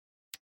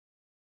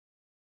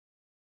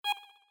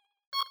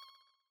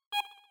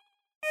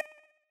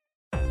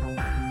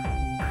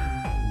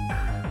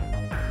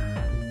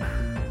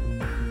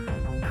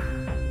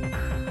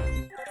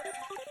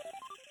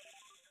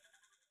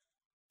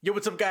Yo,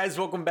 what's up, guys?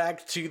 Welcome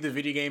back to the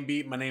Video Game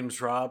Beat. My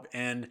name's Rob,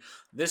 and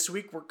this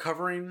week we're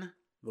covering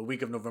the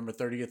week of November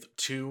 30th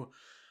to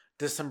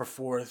December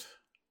 4th.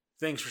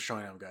 Thanks for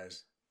showing up,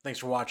 guys. Thanks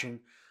for watching.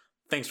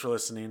 Thanks for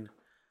listening.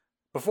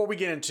 Before we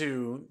get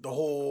into the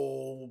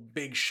whole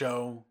big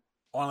show,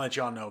 I want to let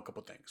y'all know a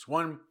couple things.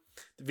 One,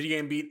 the Video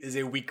Game Beat is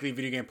a weekly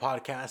video game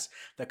podcast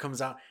that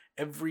comes out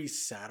every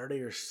Saturday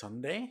or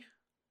Sunday.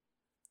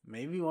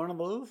 Maybe one of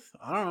both.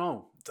 I don't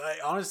know.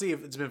 Honestly,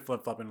 it's been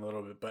flip-flopping a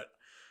little bit, but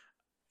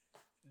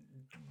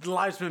the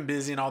life's been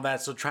busy and all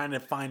that, so trying to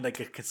find like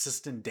a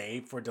consistent day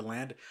for it to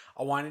land.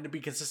 I want it to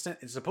be consistent.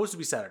 It's supposed to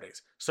be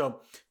Saturdays,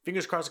 so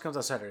fingers crossed it comes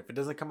out Saturday. If it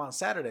doesn't come out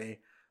Saturday,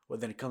 well,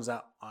 then it comes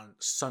out on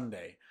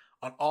Sunday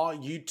on all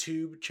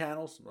YouTube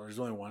channels. Or there's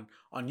only one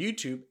on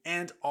YouTube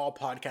and all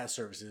podcast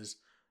services.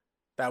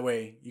 That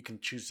way you can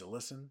choose to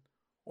listen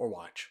or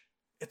watch.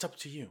 It's up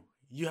to you.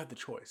 You have the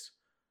choice.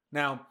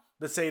 Now,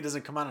 let's say it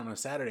doesn't come out on a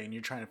Saturday and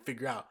you're trying to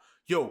figure out,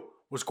 yo,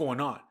 what's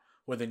going on?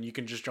 Well, then you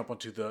can just jump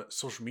onto the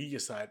social media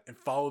side and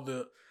follow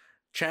the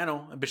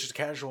channel Ambitious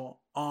Casual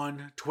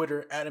on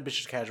Twitter at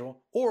Ambitious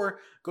Casual, or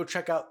go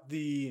check out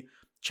the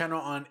channel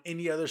on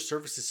any other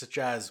services such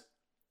as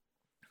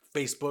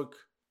Facebook,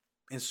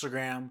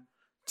 Instagram,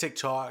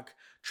 TikTok,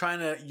 trying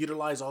to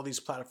utilize all these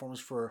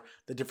platforms for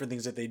the different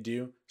things that they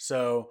do.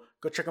 So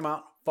go check them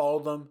out, follow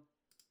them,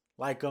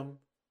 like them,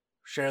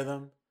 share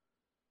them.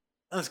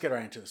 Let's get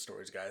right into the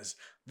stories, guys.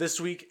 This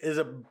week is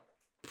a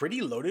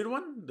pretty loaded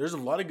one. There's a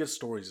lot of good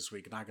stories this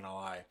week, not gonna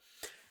lie.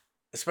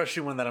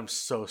 Especially one that I'm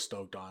so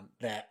stoked on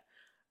that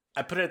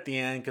I put it at the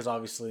end because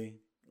obviously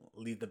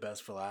leave the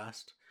best for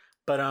last.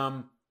 But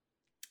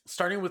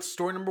starting with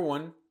story number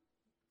one,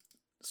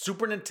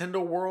 Super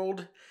Nintendo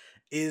World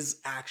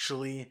is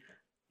actually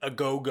a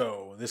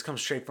go-go. This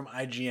comes straight from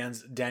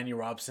IGN's Danny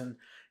Robson.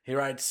 He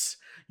writes,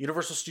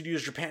 Universal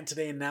Studios Japan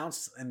today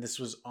announced, and this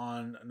was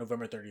on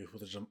November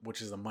 30th,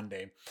 which is a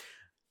Monday.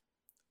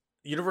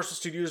 Universal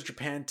Studios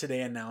Japan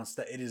today announced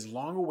that its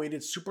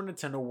long-awaited Super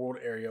Nintendo World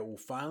area will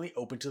finally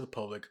open to the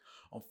public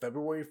on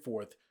February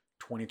 4th,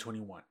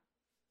 2021.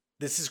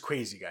 This is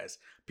crazy, guys,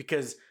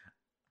 because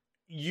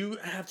you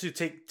have to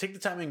take the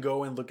time and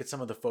go and look at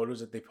some of the photos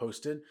that they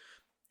posted.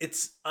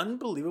 It's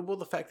unbelievable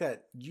the fact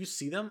that you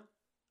see them.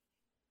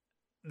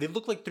 They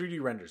look like 3D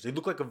renders. They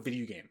look like a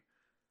video game.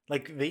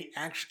 Like they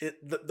actually,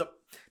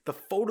 the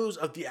photos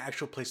of the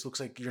actual place looks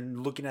like you're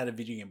looking at a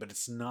video game, but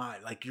it's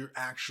not. Like you're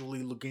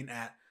actually looking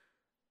at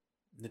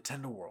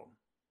Nintendo World,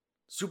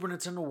 Super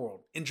Nintendo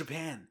World in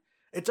Japan.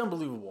 It's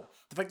unbelievable.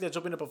 The fact that it's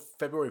opening up on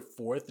February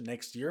 4th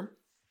next year,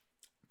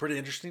 pretty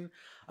interesting.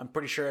 I'm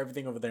pretty sure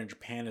everything over there in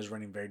Japan is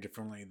running very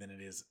differently than it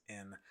is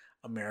in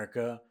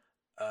America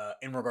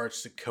in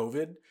regards to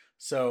COVID.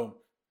 So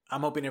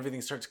I'm hoping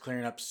everything starts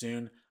clearing up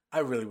soon. I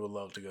really would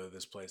love to go to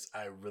this place.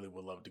 I really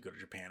would love to go to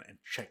Japan and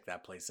check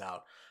that place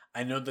out.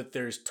 I know that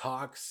there's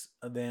talks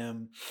of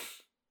them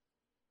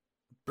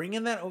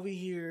bringing that over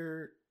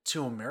here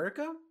to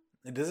America.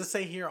 It doesn't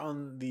say here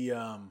on the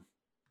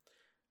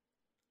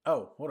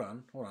oh, hold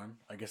on.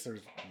 I guess there's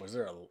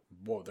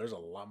a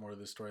lot more to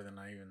this story than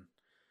I even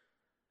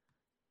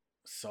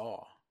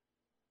saw.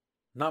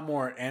 Not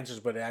more answers,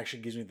 but it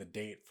actually gives me the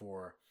date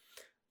for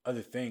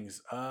other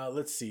things.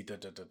 Let's see.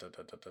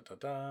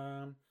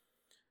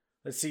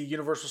 Let's see.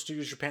 Universal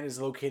Studios Japan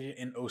is located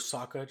in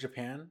Osaka,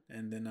 Japan,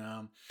 and then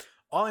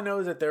all I know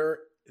is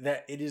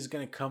that it is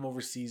going to come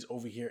overseas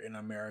over here in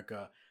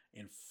America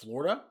in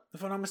Florida,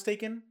 if I'm not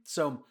mistaken.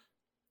 So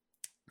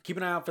keep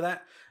an eye out for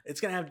that.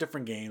 It's going to have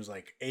different games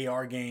like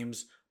AR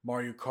games,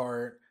 Mario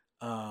Kart,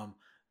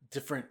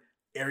 different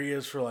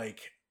areas for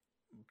like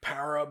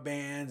power-up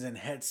bands and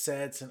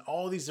headsets and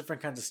all these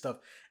different kinds of stuff.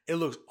 It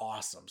looks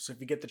awesome. So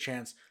if you get the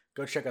chance,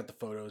 go check out the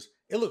photos.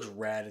 It looks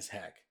rad as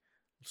heck.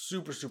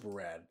 Super, super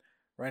rad.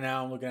 Right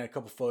now I'm looking at a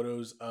couple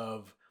photos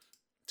of,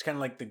 it's kind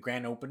of like the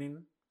grand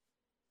opening.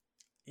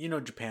 You know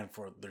Japan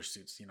for their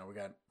suits. You know, we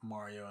got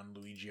Mario and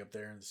Luigi up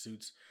there in the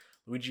suits.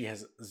 Luigi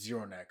has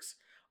zero necks.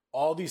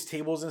 All these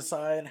tables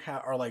inside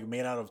are like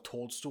made out of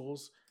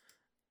toadstools.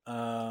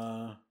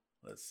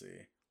 Let's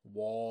see.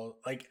 Wall.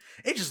 Like,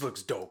 it just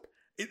looks dope.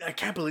 I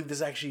can't believe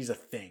this actually is a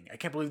thing. I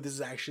can't believe this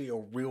is actually a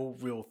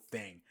real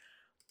thing.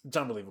 It's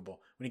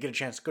unbelievable. When you get a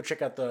chance, go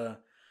check out the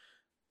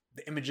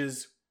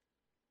images.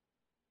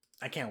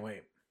 I can't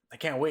wait.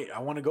 I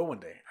want to go one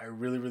day. I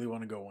really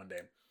want to go one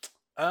day.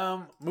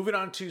 Moving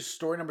on to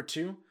story number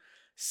 2.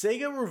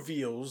 Sega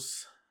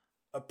reveals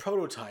a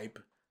prototype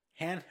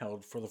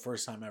handheld for the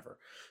first time ever.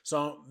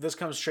 So this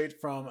comes straight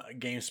from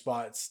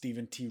GameSpot,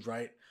 Stephen T.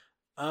 Wright.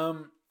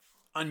 On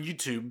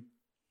YouTube,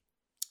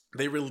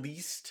 they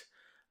released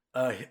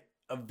a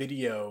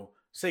video,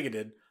 Sega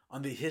did,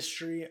 on the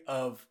history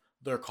of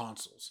their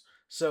consoles.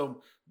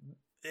 So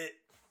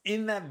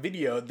in that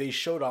video, they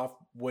showed off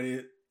what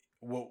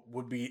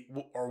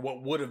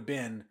would have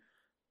been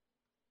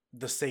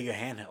the Sega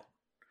handheld.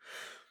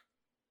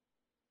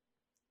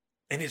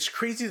 And it's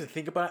crazy to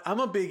think about it. I'm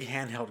a big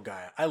handheld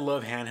guy. I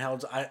love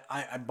handhelds.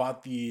 I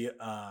bought the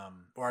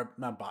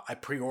I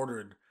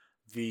pre-ordered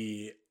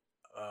the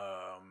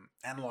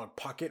Analog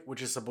Pocket,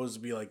 which is supposed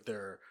to be like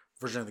their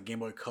version of the Game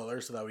Boy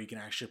Color, so that way you can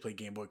actually play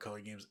Game Boy Color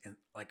games in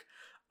like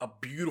a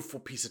beautiful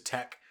piece of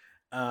tech.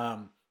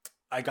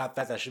 I got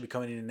that. That should be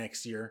coming in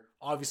next year.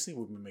 Obviously,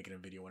 we'll be making a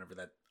video whenever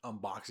that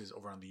unboxes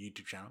over on the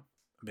YouTube channel,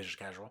 Business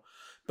Casual.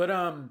 But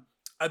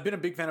I've been a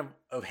big fan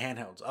of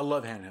handhelds. I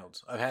love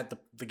handhelds. I've had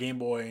the Game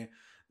Boy,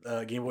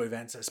 Game Boy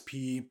Advance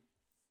SP,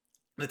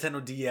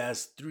 Nintendo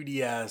DS,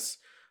 3DS.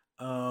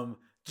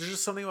 There's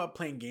just something about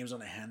playing games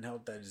on a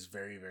handheld that is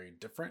very, very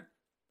different.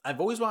 I've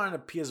always wanted a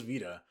PS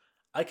Vita.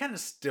 I kind of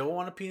still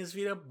want a PS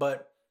Vita,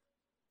 but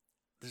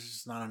there's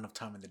just not enough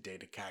time in the day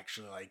to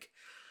actually like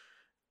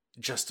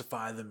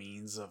justify the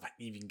means of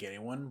even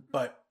getting one.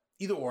 But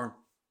either or,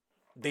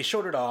 they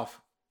showed it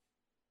off.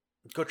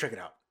 Go check it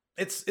out.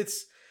 It's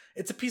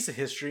a piece of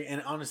history,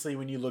 and honestly,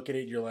 when you look at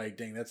it, you're like,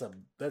 dang, that's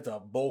a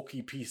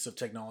bulky piece of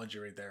technology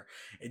right there.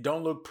 It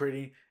don't look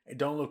pretty, it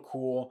don't look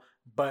cool,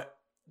 but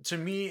to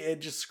me,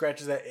 it just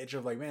scratches that itch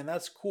of like, man,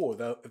 that's cool.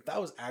 If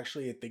that was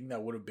actually a thing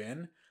that would have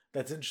been,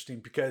 that's interesting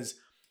because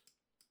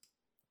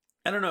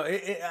I don't know.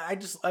 I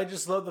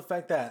just love the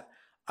fact that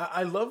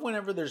I love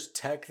whenever there's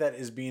tech that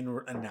is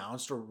being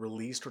announced or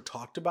released or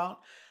talked about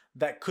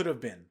that could have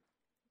been,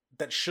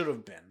 that should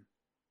have been,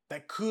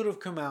 that could have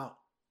come out,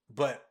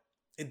 but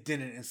it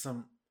didn't in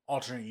some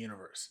alternate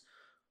universe.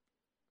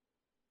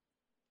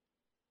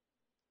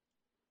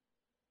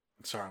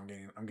 Sorry,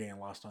 I'm getting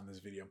lost on this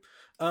video.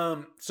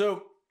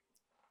 So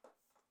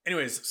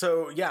anyways,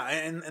 so yeah,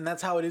 and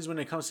that's how it is when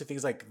it comes to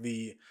things like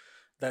the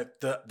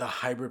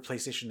hybrid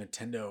PlayStation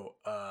Nintendo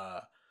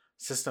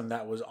system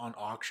that was on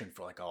auction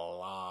for like a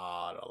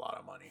lot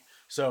of money.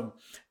 So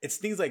it's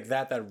things like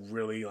that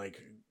really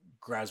like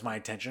grabs my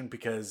attention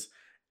because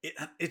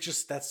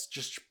that's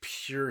just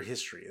pure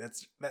history.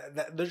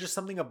 That there's just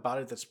something about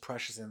it that's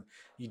precious and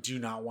you do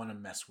not want to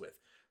mess with.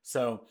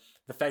 So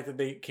the fact that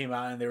they came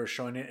out and they were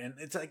showing it, and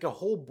it's like a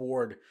whole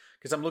board,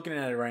 because I'm looking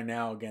at it right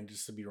now again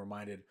just to be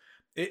reminded.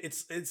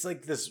 It's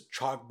like this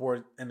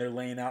chalkboard, and they're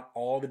laying out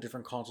all the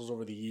different consoles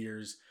over the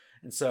years.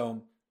 And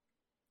so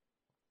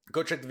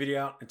go check the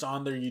video out. It's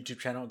on their YouTube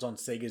channel. It's on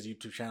Sega's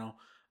YouTube channel.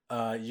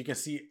 You can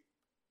see,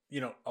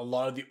 a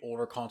lot of the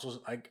older consoles.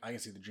 I can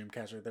see the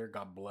Dreamcast right there.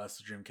 God bless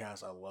the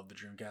Dreamcast. I love the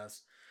Dreamcast.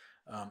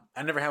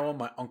 I never had one.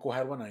 My uncle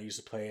had one. I used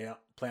to play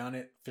on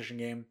it. Fishing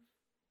game,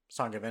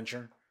 Sonic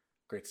Adventure.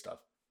 Great stuff.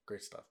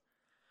 Great stuff.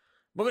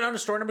 Moving on to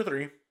story number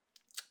 3.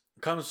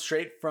 Comes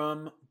straight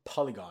from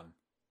Polygon.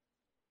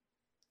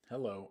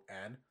 Hello,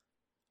 ad.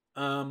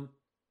 Guys,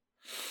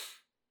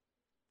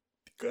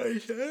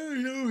 I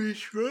don't know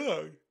what's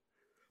wrong.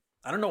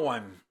 I don't know why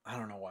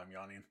I'm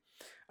yawning.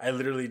 I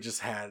literally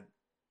just had.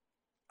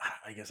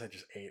 I guess I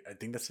just ate. I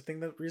think that's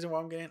the reason why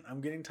I'm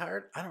getting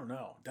tired. I don't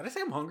know. Did I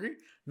say I'm hungry?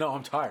 No,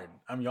 I'm tired.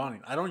 I'm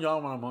yawning. I don't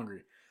yawn when I'm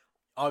hungry.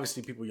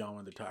 Obviously, people yawn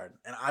when they're tired,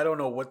 and I don't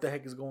know what the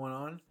heck is going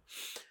on.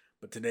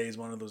 But today is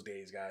one of those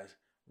days, guys.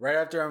 Right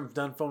after I'm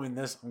done filming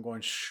this, I'm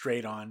going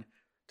straight on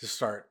to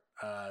start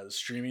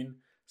streaming.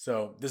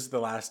 So this is the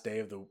last day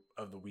of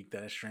the week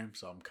that I stream.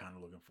 So I'm kind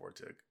of looking forward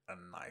to a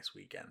nice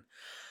weekend.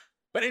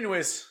 But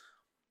anyways,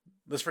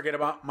 let's forget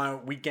about my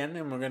weekend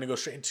and we're going to go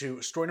straight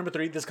into story number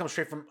 3. This comes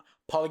straight from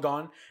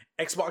Polygon.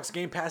 Xbox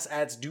Game Pass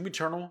adds Doom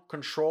Eternal,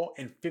 Control,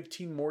 and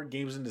 15 more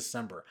games in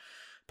December.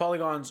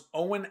 Polygon's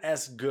Owen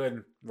S.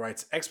 Good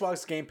writes,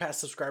 Xbox Game Pass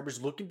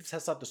subscribers looking to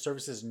test out the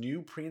service's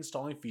new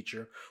pre-installing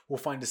feature will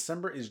find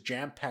December is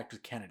jam-packed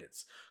with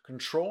candidates.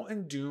 Control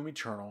and Doom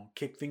Eternal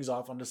kick things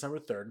off on December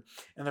 3rd,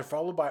 and they're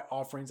followed by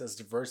offerings as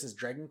diverse as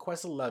Dragon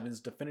Quest XI's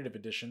Definitive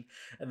Edition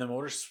and the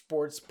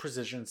Motorsports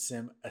Precision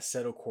Sim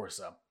Assetto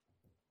Corsa.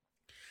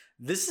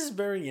 This is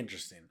very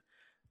interesting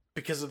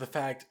because of the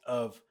fact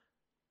of,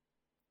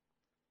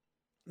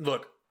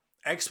 look,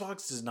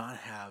 Xbox does not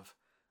have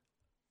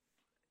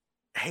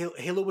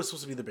Halo was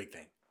supposed to be the big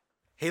thing.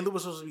 Halo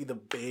was supposed to be the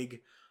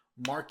big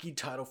marquee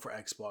title for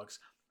Xbox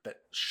that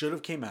should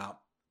have came out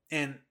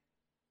and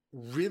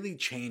really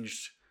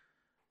changed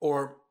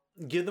or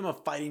give them a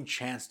fighting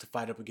chance to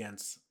fight up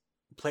against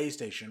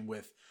PlayStation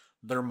with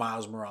their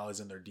Miles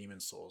Morales and their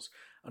Demon's Souls.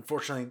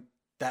 Unfortunately,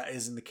 that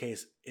isn't the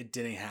case. It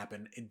didn't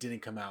happen. It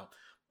didn't come out.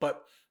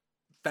 But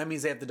that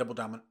means they have to double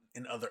down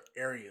in other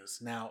areas.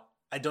 Now,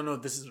 I don't know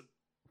if this is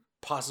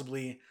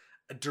possibly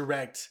a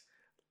direct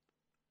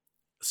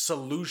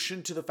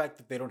solution to the fact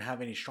that they don't have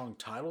any strong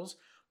titles,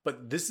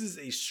 but this is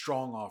a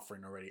strong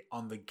offering already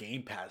on the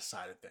Game Pass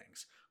side of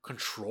things.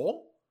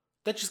 Control,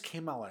 that just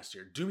came out last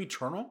year. Doom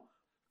Eternal,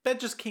 that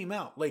just came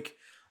out. Like,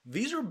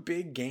 these are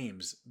big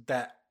games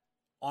that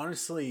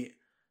honestly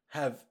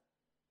have,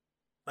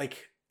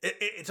 like,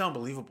 it's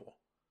unbelievable.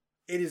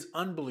 It is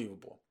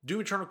unbelievable.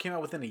 Doom Eternal came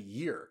out within a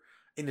year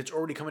and it's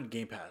already coming to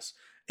Game Pass.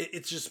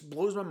 It just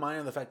blows my mind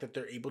on the fact that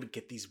they're able to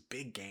get these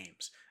big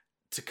games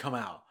to come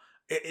out.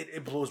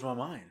 It blows my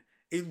mind.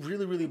 It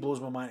really, really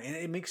blows my mind. And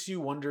it makes you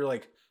wonder,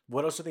 like,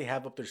 what else do they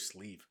have up their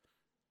sleeve?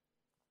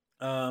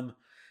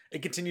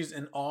 It continues,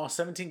 and all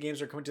 17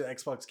 games are coming to the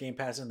Xbox Game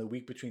Pass in the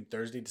week between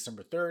Thursday,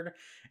 December 3rd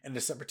and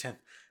December 10th.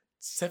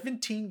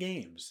 17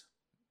 games.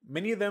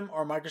 Many of them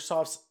are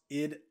Microsoft's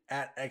id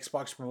at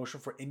Xbox promotion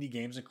for indie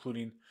games,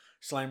 including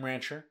Slime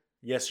Rancher,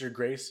 Yes Your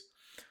Grace,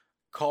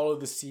 Call of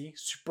the Sea,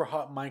 Super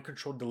Hot Mind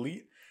Control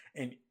Delete,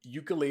 and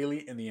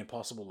Ukulele and the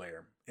Impossible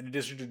Lair. In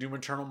addition to Doom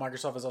Eternal,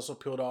 Microsoft has also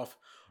peeled off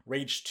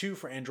Rage 2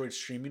 for Android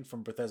streaming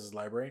from Bethesda's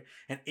library,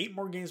 and 8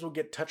 more games will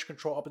get touch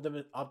control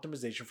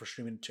optimization for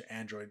streaming to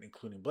Android,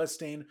 including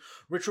Bloodstain,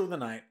 Ritual of the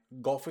Night,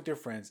 Golf with Your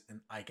Friends,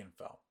 and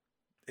Iconfell.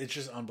 It's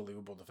just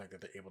unbelievable the fact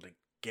that they're able to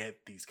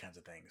get these kinds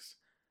of things.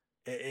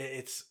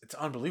 It's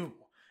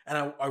unbelievable.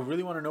 And I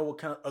really want to know what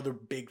kind of other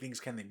big things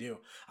can they do.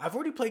 I've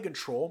already played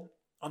Control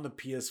on the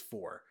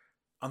PS4,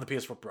 on the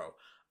PS4 Pro.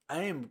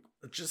 I am,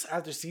 just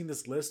after seeing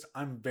this list,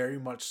 I'm very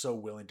much so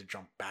willing to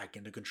jump back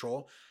into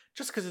Control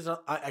just because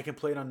I can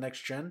play it on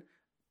next gen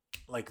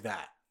like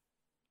that.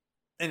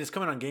 And it's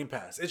coming on Game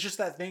Pass. It's just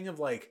that thing of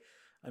like,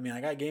 I mean,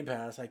 I got Game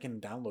Pass, I can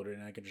download it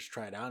and I can just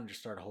try it out and just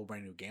start a whole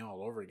brand new game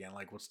all over again.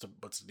 Like, what's the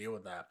deal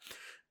with that?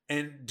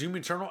 And Doom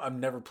Eternal, I've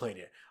never played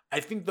it. I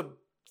think the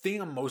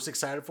thing I'm most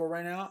excited for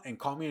right now, and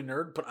call me a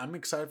nerd, but I'm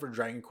excited for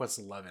Dragon Quest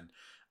XI.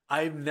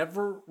 I've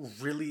never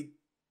really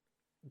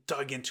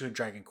dug into a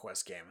Dragon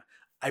Quest game.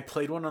 I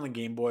played one on the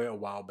Game Boy a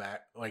while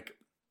back,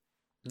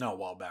 not a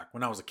while back,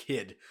 when I was a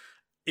kid.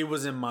 It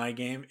was in my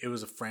game. It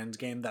was a friend's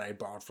game that I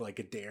borrowed for like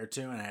a day or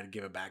two, and I had to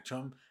give it back to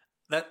him.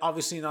 That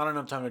obviously not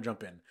enough time to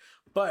jump in.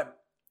 But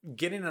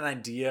getting an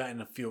idea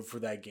and a feel for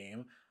that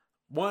game,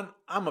 one,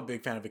 I'm a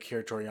big fan of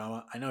Akira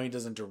Toriyama. I know he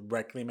doesn't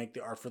directly make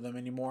the art for them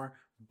anymore,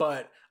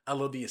 but I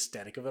love the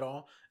aesthetic of it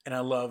all, and I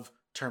love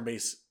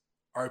turn-based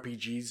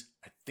RPGs.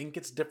 I think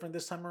it's different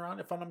this time around,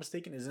 if I'm not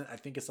mistaken, isn't it? I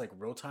think it's like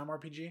real-time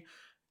RPG.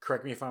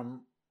 Correct me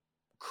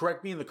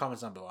in the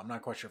comments down below. I'm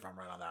not quite sure if I'm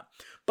right on that.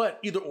 But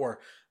either or,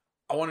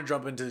 I want to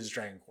jump into this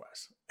Dragon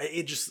Quest.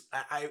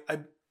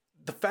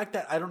 The fact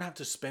that I don't have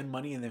to spend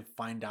money and then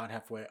find out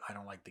halfway I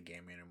don't like the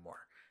game anymore,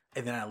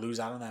 and then I lose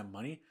out on that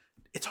money.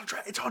 It's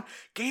on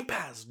Game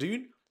Pass,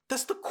 dude.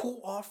 That's the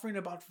cool offering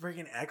about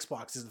freaking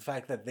Xbox, is the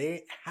fact that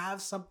they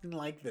have something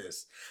like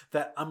this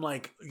that I'm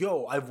like,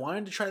 yo, I've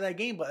wanted to try that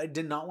game, but I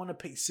did not want to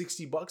pay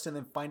 $60 and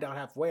then find out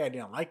halfway I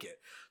didn't like it.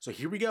 So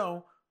here we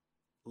go.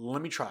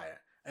 Let me try it.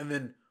 And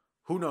then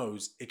who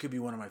knows, it could be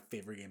one of my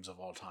favorite games of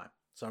all time.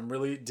 So I'm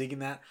really digging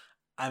that.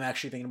 I'm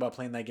actually thinking about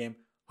playing that game.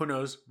 Who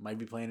knows, might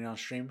be playing it on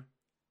stream.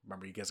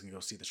 Remember, you guys can go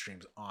see the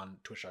streams on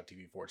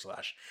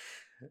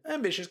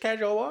twitch.tv/ambitious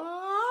casual.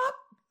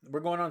 We're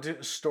going on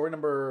to story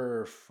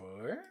number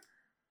 4.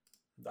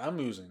 I'm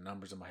losing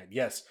numbers in my head.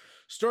 Yes,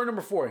 story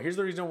number 4. Here's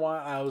the reason why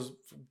I was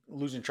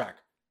losing track.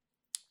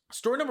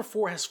 Story number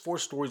 4 has 4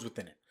 stories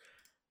within it.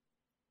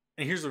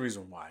 And here's the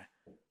reason why.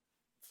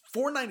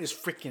 Fortnite is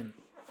freaking,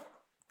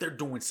 they're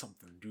doing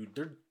something, dude.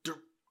 They're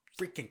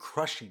freaking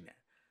crushing it.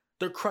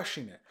 They're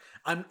crushing it.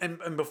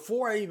 And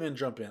before I even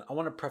jump in, I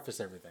want to preface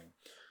everything.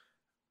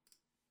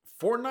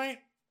 Fortnite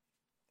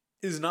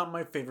is not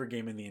my favorite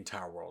game in the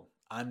entire world.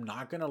 I'm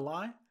not going to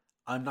lie.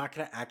 I'm not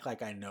going to act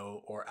like I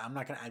know, or I'm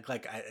not going to act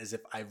like as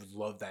if I've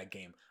loved that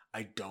game.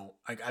 I don't.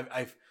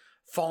 I've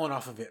fallen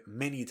off of it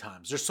many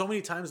times. There's so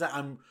many times that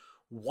I'm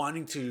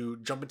wanting to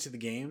jump into the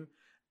game,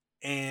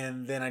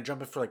 and then I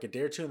jump in for like a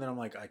day or two, and then I'm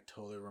like, I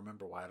totally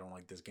remember why I don't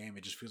like this game.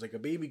 It just feels like a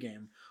baby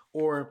game,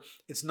 or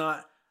it's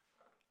not.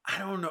 I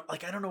don't know.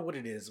 Like, I don't know what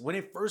it is. When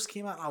it first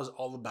came out, I was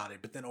all about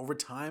it. But then over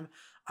time,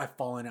 I've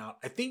fallen out.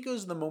 I think it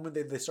was the moment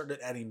that they started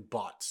adding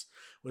bots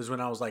was when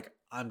I was like,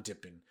 I'm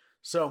dipping.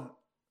 So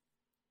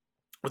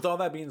with all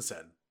that being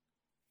said,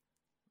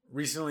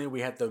 recently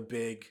we had the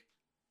big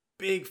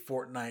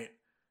Fortnite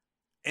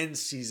end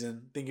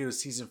season. I think it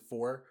was season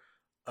 4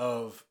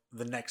 of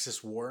the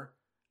Nexus War.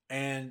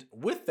 And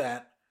with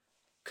that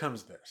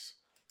comes this.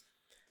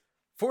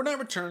 Fortnite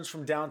returns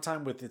from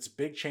downtime with its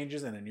big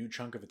changes and a new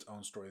chunk of its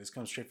own story. This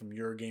comes straight from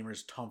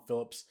Eurogamer's Tom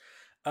Phillips.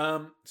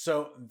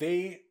 So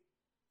they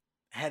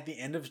had the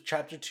end of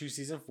Chapter 2,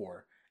 Season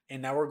 4,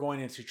 and now we're going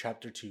into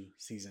Chapter 2,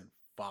 Season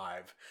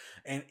 5.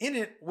 And in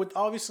it, with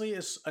obviously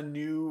a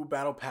new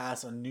battle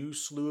pass, a new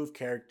slew of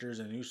characters,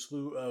 a new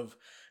slew of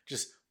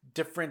just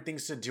different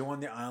things to do on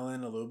the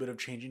island, a little bit of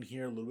changing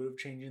here, a little bit of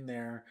changing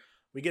there,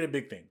 we get a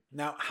big thing.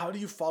 Now, how do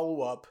you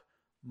follow up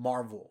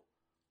Marvel?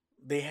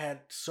 They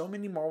had so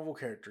many Marvel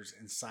characters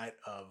inside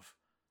of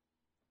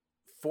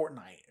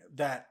Fortnite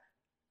that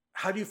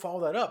how do you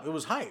follow that up? It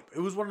was hype.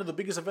 It was one of the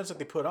biggest events that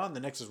they put on, the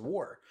Nexus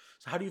War.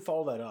 So how do you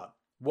follow that up?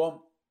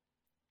 Well,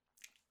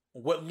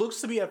 what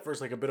looks to be at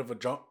first like a bit of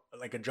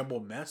a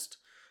jumble mess,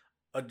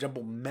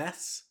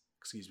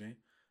 excuse me.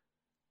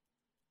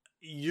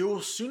 You'll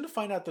soon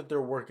find out that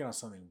they're working on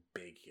something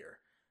big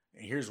here.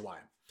 And here's why.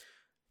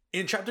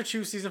 In Chapter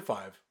 2, Season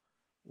 5,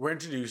 we're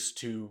introduced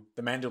to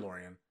the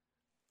Mandalorian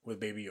with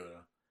Baby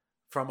Yoda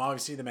from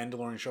obviously the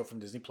Mandalorian show from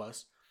Disney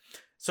Plus.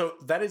 So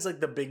that is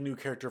like the big new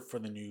character for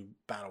the new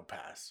battle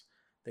pass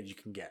that you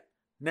can get.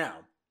 Now,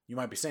 you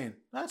might be saying,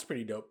 that's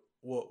pretty dope.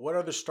 Well, what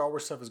other Star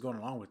Wars stuff is going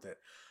along with it?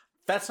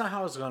 That's not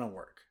how it's going to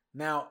work.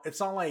 Now, it's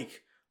not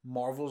like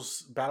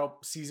Marvel's battle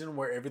season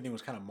where everything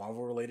was kind of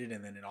Marvel related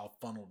and then it all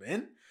funneled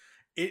in.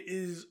 It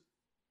is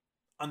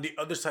on the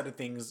other side of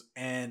things,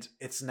 and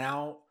it's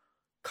now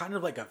kind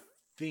of like a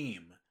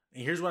theme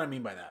And here's what I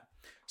mean by that.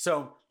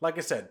 So, like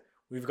I said,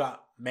 we've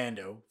got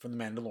Mando from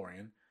The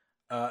Mandalorian,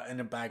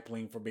 and a back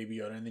bling for Baby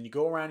Yoda, and then you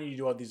go around and you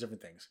do all these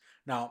different things.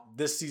 Now,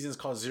 this season is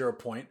called 0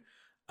 Point,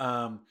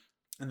 and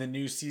the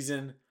new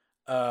season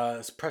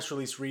press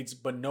release reads,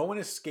 "But no one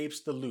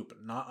escapes the loop,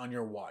 not on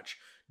your watch.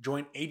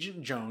 Join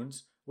Agent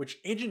Jones," which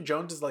Agent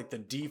Jones is like the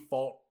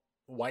default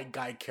white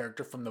guy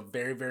character from the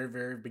very, very,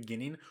 very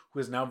beginning, who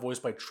is now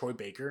voiced by Troy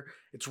Baker.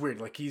 It's weird,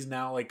 like he's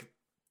now like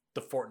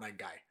the Fortnite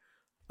guy.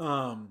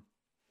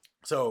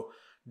 So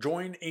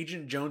join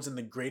Agent Jones and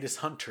the greatest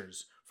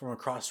hunters from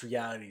across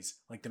realities,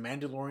 like the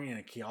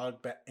Mandalorian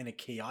in a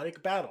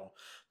chaotic battle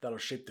that'll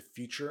shape the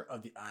future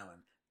of the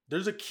island.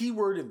 There's a key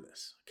word in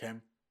this, okay?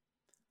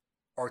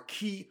 Our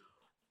key,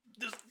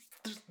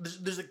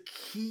 there's a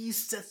key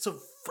sets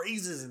of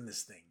phrases in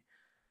this thing.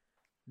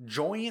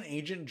 Join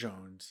Agent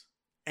Jones,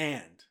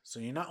 and so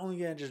you're not only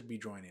gonna just be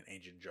joining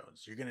Agent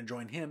Jones, you're gonna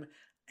join him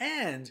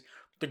and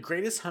the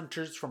greatest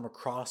hunters from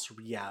across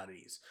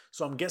realities.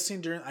 So I'm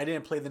guessing I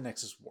didn't play the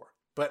Nexus War,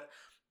 but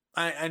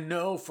I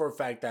know for a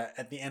fact that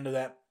at the end of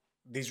that,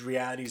 these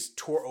realities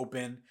tore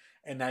open,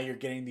 and now you're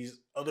getting these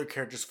other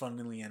characters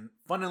funneling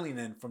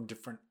in from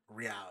different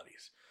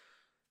realities.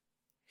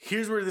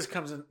 Here's where this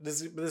comes in.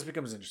 This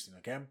becomes interesting.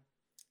 Okay,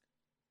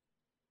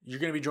 you're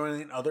going to be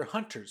joining other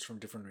hunters from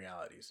different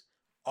realities.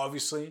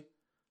 Obviously,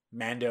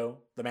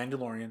 Mando, the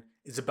Mandalorian,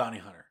 is a bounty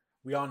hunter.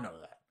 We all know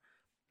that.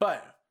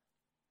 But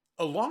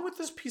along with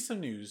this piece of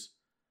news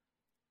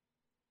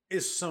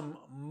is some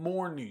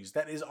more news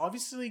that is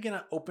obviously going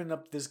to open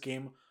up this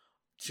game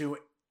to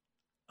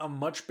a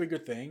much bigger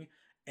thing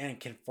and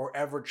can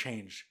forever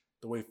change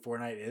the way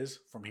Fortnite is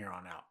from here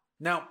on out.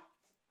 Now,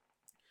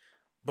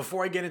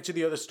 before I get into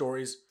the other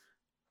stories,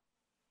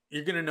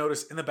 you're going to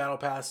notice in the Battle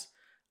Pass,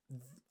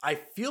 I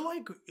feel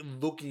like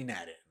looking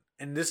at it,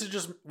 and this is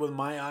just with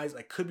my eyes,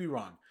 I could be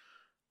wrong.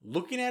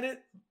 Looking at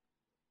it,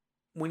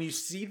 when you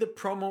see the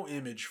promo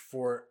image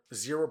for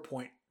 0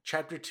 Point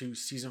Chapter 2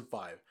 Season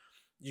 5,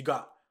 you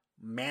got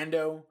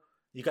Mando,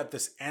 you got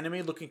this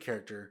anime looking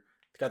character,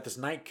 you got this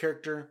knight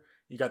character,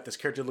 you got this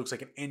character that looks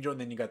like an angel,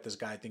 and then you got this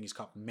guy, I think he's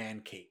called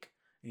Man Cake.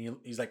 And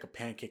he's like a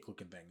pancake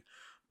looking thing.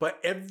 But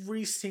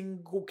every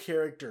single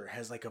character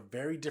has like a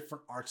very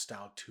different art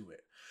style to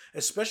it.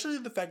 Especially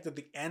the fact that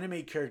the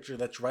anime character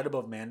that's right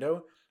above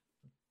Mando,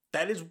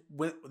 that is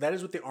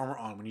with the armor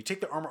on. When you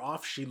take the armor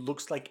off, she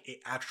looks like an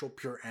actual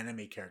pure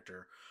anime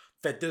character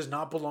that does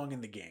not belong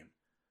in the game.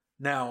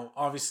 Now,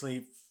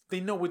 obviously, they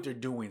know what they're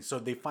doing, so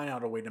they find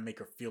out a way to make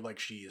her feel like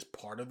she is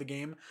part of the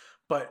game.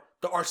 But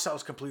the art style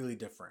is completely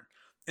different.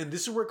 And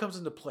this is where it comes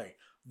into play.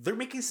 They're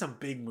making some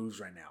big moves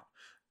right now.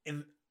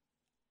 And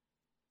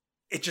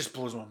it just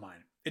blows my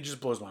mind. It just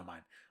blows my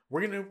mind.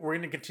 We're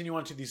gonna continue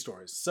on to these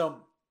stories.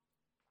 So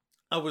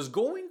I was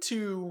going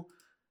to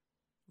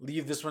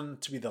leave this one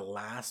to be the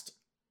last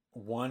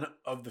one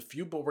of the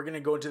few, but we're gonna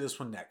go into this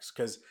one next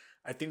because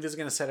I think this is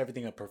gonna set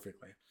everything up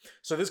perfectly.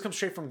 So this comes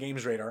straight from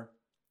Games Radar,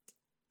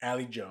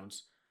 Ali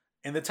Jones,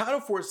 and the title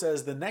for it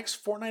says the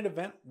next Fortnite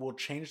event will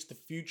change the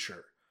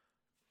future,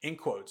 in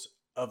quotes,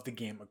 of the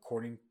game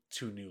according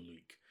to new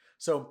leak.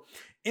 So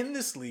in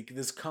this leak,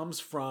 this comes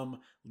from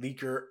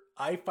leaker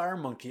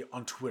iFireMonkey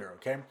on Twitter,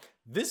 okay?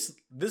 This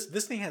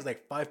thing has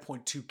like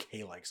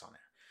 5.2k likes on it.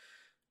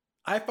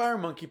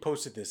 iFireMonkey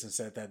posted this and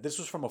said that this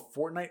was from a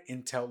Fortnite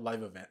Intel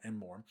live event and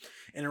more.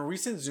 In a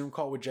recent Zoom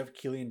call with Jeff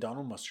Keighley and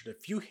Donald Mustard, a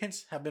few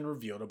hints have been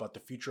revealed about the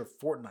future of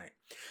Fortnite.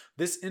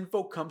 This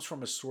info comes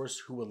from a source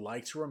who would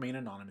like to remain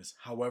anonymous,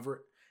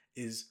 however,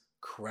 is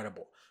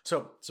credible.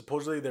 So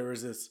supposedly there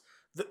is this...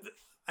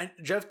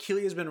 Jeff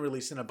Keighley has been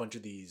releasing a bunch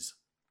of these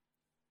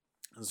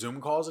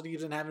Zoom calls that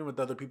he's been having with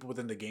other people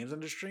within the games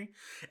industry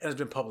and has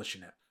been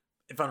publishing it.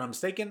 If I'm not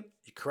mistaken,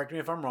 you correct me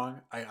if I'm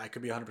wrong. I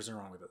could be 100%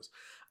 wrong with this.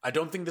 I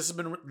don't think this has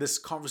been this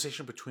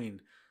conversation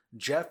between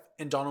Jeff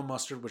and Donald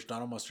Mustard, which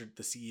Donald Mustard,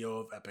 the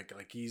CEO of Epic,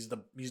 like he's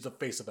the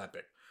face of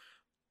Epic.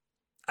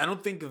 I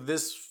don't think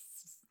this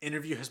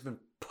interview has been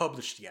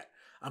published yet.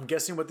 I'm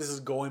guessing what this is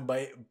going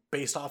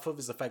based off of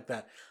is the fact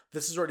that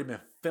this has already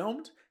been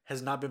filmed,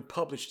 has not been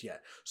published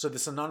yet. So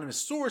this anonymous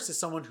source is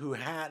someone who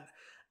had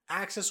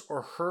access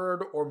or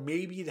heard or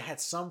maybe had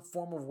some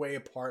form of way a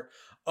part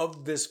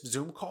of this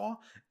Zoom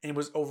call and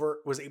was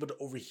able to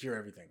overhear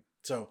everything.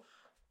 So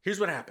here's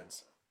what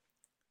happens.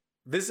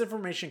 This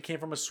information came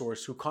from a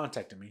source who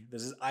contacted me.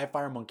 This is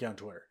iFireMonkey on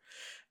Twitter.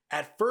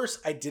 At first,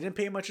 I didn't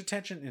pay much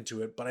attention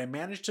into it, but I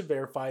managed to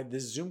verify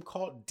this Zoom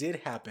call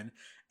did happen,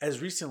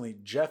 as recently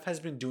Jeff has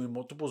been doing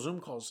multiple Zoom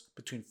calls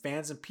between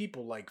fans and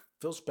people like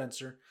Phil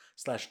Spencer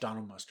 /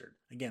 Donald Mustard.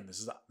 Again, this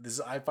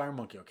is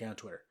iFireMonkey, okay, on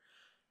Twitter.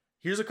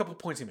 Here's a couple of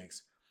points he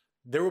makes.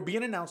 There will be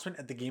an announcement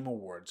at the Game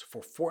Awards.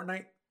 For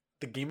Fortnite,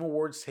 the Game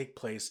Awards take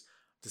place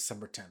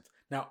December 10th.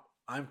 Now,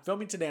 I'm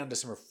filming today on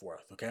December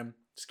 4th, okay?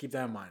 Just keep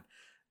that in mind.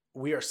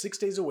 We are 6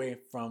 days away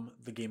from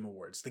the Game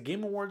Awards. The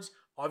Game Awards,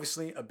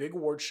 obviously, a big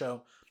award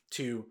show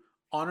to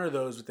honor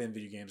those within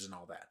video games and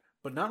all that.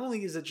 But not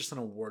only is it just an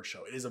award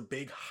show, it is a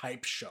big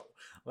hype show.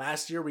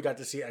 Last year we got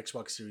to see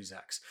Xbox Series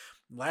X.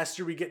 Last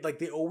year we get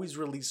they always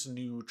release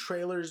new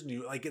trailers,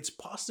 it's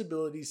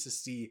possibilities to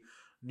see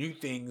new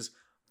things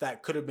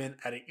that could have been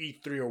at an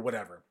E3 or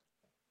whatever.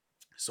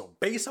 So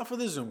based off of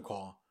the Zoom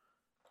call,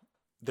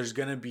 there's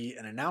going to be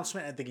an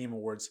announcement at the Game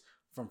Awards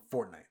from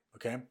Fortnite,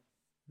 okay?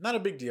 Not a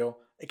big deal.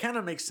 It kind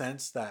of makes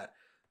sense that,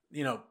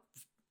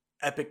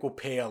 Epic will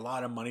pay a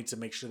lot of money to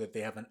make sure that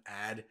they have an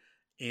ad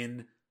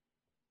in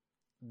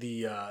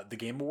the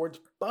Game Awards,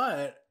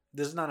 but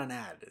this is not an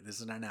ad. This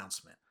is an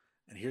announcement.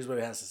 And here's what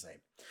it has to say.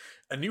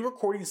 A new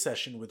recording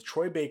session with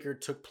Troy Baker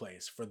took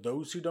place. For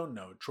those who don't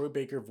know, Troy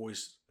Baker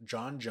voiced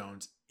John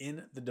Jones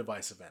in the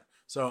Device event.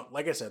 So,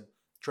 like I said,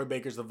 Troy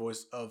Baker's the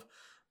voice of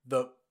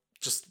the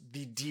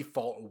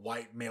default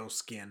white male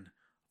skin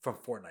from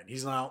Fortnite.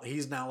 He's now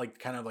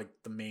kind of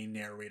the main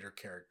narrator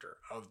character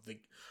of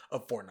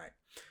Fortnite.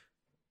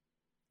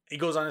 He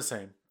goes on to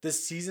say,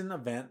 this season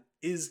event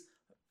is,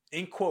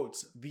 in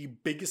quotes, the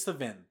biggest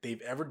event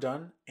they've ever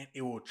done, and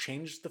it will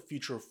change the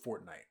future of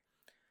Fortnite.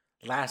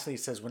 Lastly, he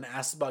says, when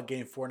asked about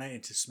getting Fortnite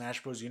into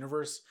Smash Bros.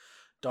 Universe,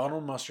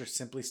 Donald Mustard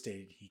simply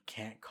stated he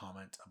can't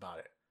comment about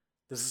it.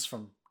 This is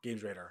from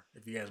Games Radar,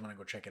 if you guys want to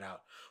go check it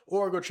out.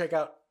 Or go check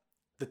out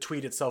the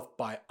tweet itself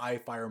by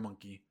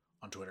iFireMonkey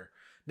on Twitter.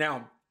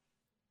 Now,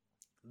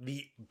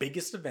 the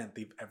biggest event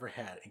they've ever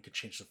had and could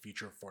change the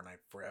future of Fortnite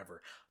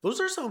forever.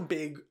 Those are some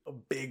big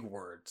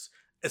words,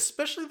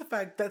 especially the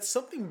fact that's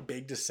something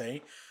big to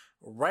say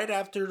right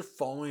after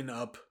following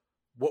up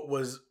what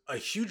was a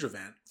huge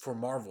event for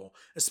Marvel,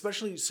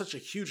 especially such a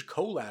huge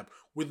collab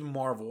with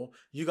Marvel.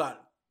 You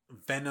got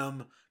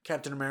Venom,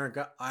 Captain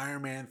America,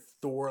 Iron Man,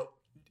 Thor,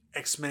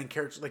 X-Men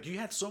characters. You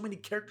had so many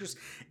characters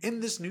in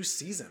this new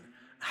season.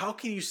 How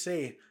can you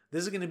say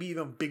this is going to be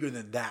even bigger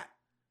than that?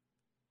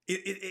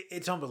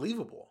 It's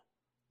unbelievable.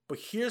 But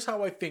here's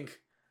how I think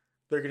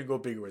they're going to go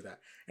bigger with that.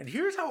 And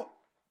here's how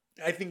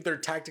I think their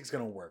tactic's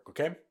going to work,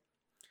 okay?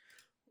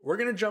 We're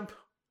going to jump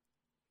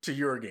to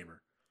Eurogamer.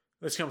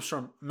 This comes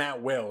from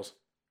Matt Wales.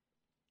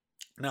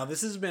 Now,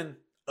 this has been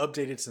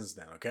updated since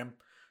then, okay?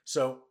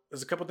 So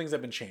there's a couple things that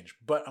have been changed,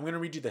 but I'm going to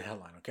read you the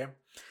headline, okay?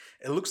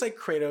 It looks like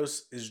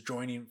Kratos is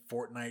joining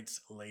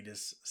Fortnite's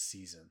latest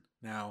season.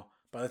 Now,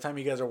 by the time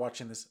you guys are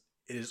watching this,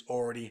 it has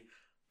already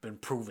been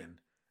proven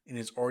and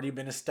it's already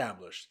been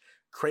established.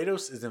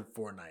 Kratos is in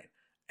Fortnite.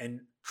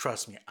 And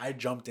trust me, I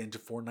jumped into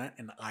Fortnite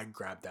and I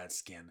grabbed that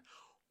skin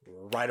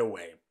right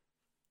away.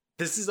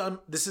 This is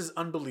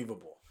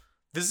unbelievable.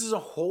 This is a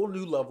whole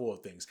new level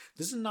of things.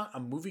 This is not a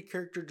movie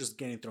character just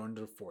getting thrown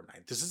into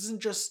Fortnite. This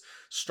isn't just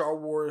Star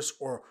Wars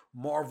or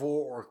Marvel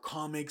or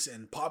comics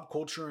and pop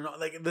culture and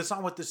that's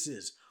not what this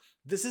is.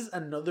 This is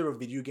another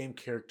video game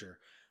character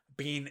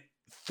being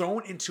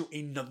thrown into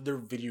another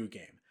video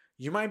game.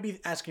 You might be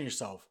asking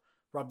yourself,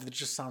 Rob, that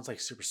just sounds like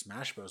Super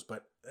Smash Bros.,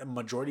 but a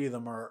majority of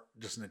them are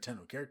just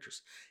Nintendo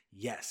characters.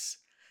 Yes,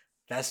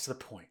 that's the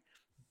point.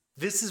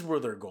 This is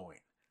where they're going.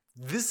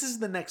 This is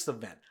the next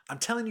event. I'm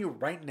telling you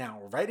right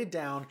now, write it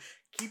down,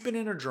 keep it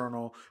in a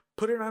journal,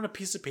 put it on a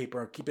piece of paper,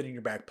 or keep it in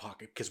your back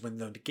pocket. Because when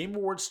the Game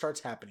Awards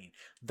starts happening,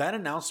 that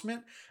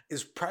announcement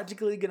is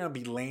practically going to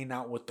be laying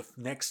out what the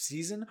next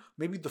season,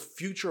 maybe the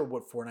future of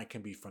what Fortnite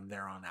can be from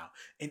there on out.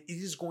 And it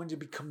is going to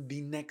become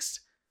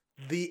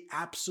the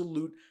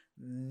absolute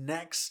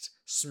next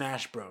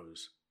Smash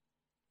Bros.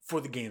 For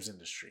the games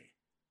industry.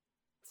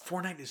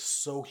 Fortnite is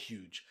so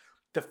huge.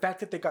 The fact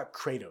that they got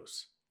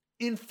Kratos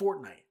in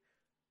Fortnite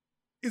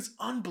is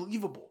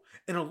unbelievable.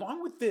 And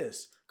along with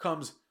this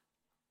comes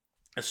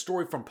a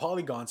story from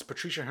Polygon's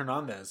Patricia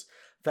Hernandez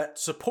that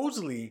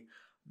supposedly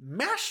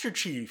Master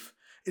Chief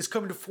is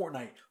coming to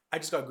Fortnite. I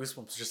just got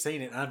goosebumps just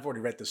saying it, and I've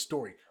already read this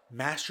story.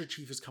 Master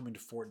Chief is coming to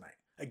Fortnite.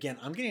 Again,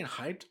 I'm getting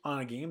hyped on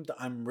a game that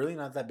I'm really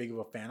not that big of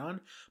a fan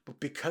on, but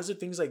because of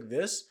things like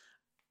this,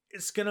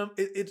 it's gonna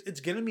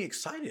be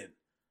excited.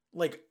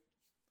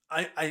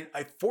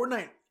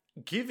 Fortnite,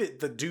 give it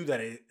the due that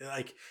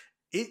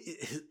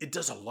it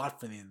does a lot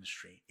for the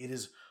industry. It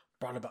has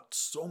brought about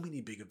so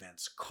many big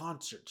events,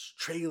 concerts,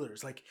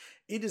 trailers.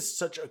 It is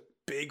such a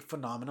big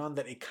phenomenon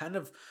that it kind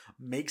of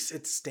makes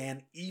it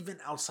stand even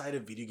outside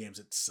of video games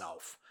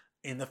itself.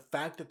 And the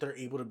fact that they're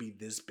able to be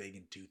this big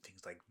and do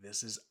things like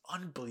this is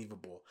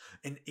unbelievable.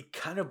 And it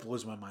kind of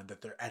blows my mind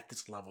that they're at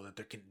this level, that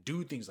they can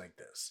do things like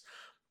this.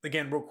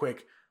 Again, real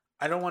quick,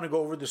 I don't want to go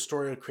over the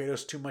story of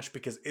Kratos too much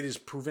because it is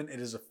proven, it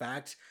is a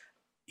fact.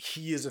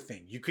 He is a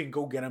thing. You can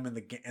go get him in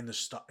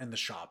the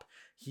shop.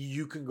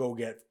 You can go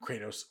get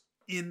Kratos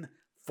in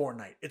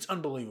Fortnite. It's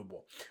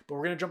unbelievable. But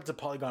we're gonna jump to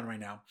Polygon right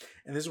now,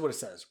 and this is what it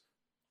says.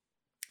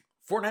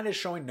 Fortnite is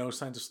showing no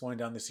signs of slowing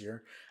down this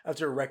year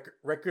after a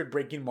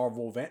record-breaking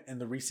Marvel event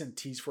and the recent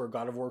tease for a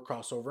God of War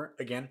crossover.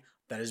 Again,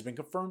 that has been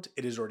confirmed.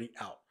 It is already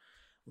out.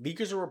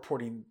 Leakers are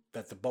reporting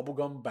that the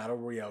Bubblegum Battle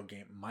Royale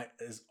game might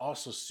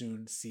also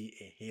soon see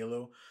a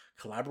Halo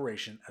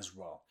collaboration as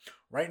well.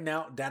 Right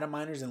now, data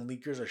miners and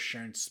leakers are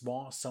sharing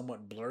small,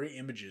 somewhat blurry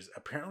images,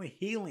 apparently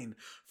hailing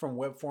from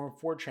web forum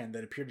 4chan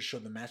that appear to show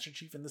the Master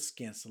Chief in the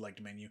skin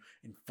select menu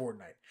in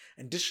Fortnite.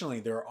 Additionally,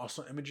 there are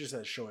also images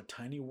that show a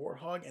tiny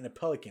warthog and a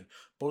pelican,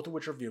 both of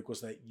which are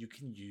vehicles that you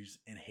can use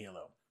in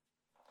Halo.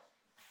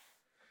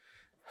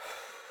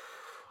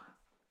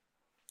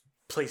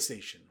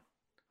 PlayStation.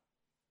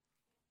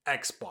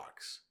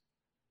 Xbox.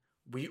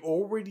 We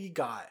already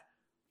got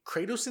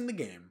Kratos in the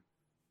game.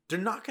 They're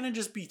not going to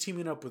just be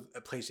teaming up with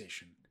a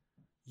PlayStation.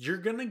 You're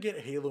going to get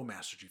Halo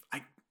Master Chief.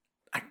 I'm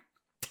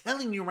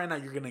telling you right now,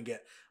 you're going to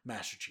get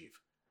Master Chief.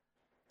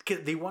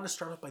 Because they want to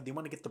start off by, they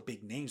want to get the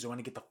big names. They want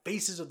to get the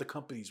faces of the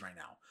companies right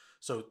now.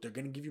 So they're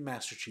going to give you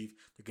Master Chief.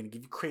 They're going to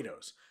give you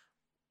Kratos.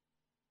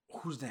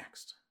 Who's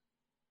next?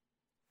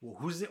 Well,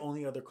 who's the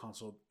only other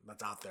console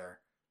that's out there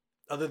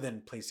other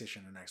than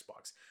PlayStation and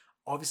Xbox?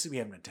 Obviously, we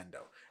have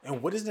Nintendo.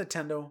 And what does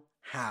Nintendo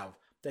have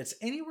that's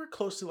anywhere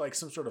close to like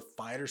some sort of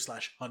fighter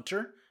 /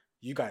 hunter?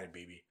 You got it,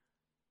 baby.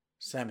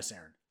 Samus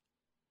Aran.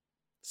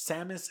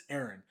 Samus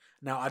Aran.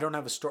 Now, I don't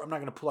have a story. I'm not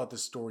going to pull out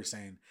this story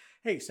saying,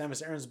 hey,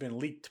 Samus Aran's been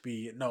leaked to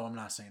be... No, I'm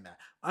not saying that.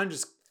 I'm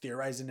just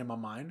theorizing in my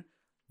mind.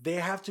 They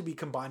have to be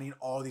combining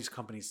all these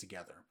companies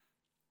together.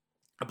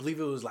 I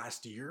believe it was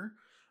last year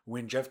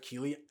when Jeff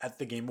Keighley at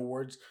the Game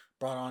Awards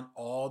brought on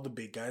all the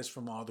big guys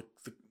from all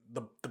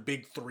the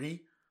big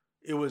three.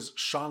 It was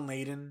Sean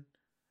Layden,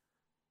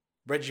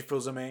 Reggie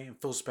Fils-Aimé,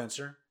 and Phil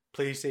Spencer.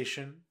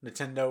 PlayStation,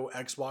 Nintendo,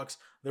 Xbox,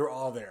 they're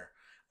all there.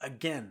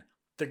 Again,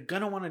 they're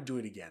going to want to do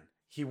it again.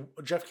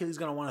 Jeff Keighley's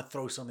going to want to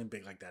throw something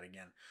big like that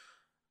again.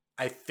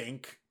 I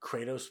think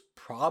Kratos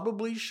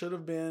probably should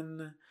have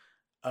been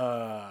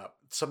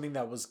something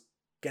that was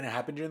going to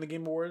happen during the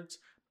Game Awards,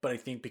 but I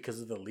think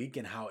because of the leak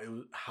and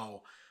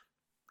how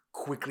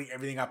quickly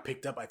everything got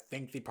picked up, I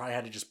think they probably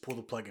had to just pull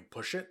the plug and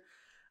push it.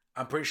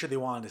 I'm pretty sure they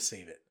wanted to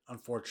save it,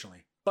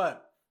 unfortunately.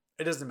 But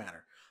it doesn't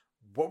matter.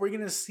 What we're going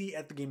to see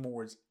at the Game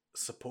Awards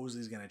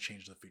supposedly is going to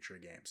change the future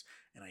of games.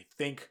 And I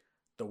think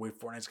the way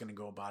Fortnite's going to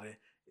go about it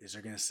is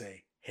they're going to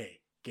say, hey,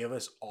 give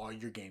us all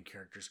your game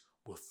characters.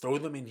 We'll throw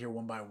them in here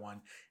one by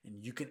one.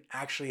 And you can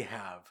actually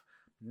have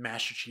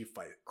Master Chief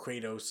fight,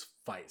 Kratos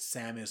fight,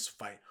 Samus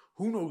fight,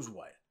 who knows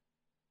what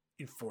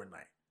in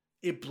Fortnite.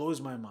 It blows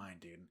my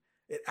mind, dude.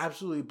 It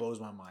absolutely blows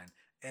my mind.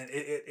 And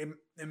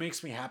it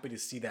makes me happy to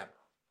see that.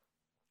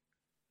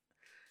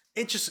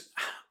 It's just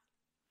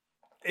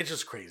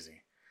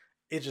crazy.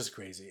 It's just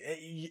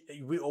crazy.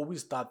 We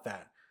always thought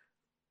that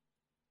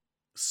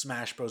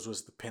Smash Bros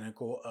was the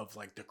pinnacle of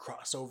like the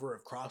crossover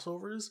of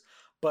crossovers,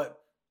 but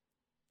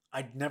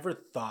I never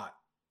thought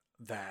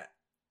that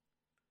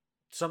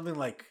something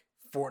like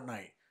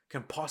Fortnite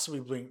can possibly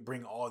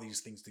bring all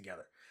these things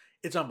together.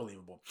 It's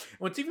unbelievable.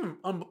 What's even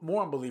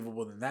more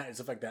unbelievable than that is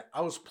the fact that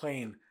I was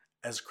playing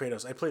as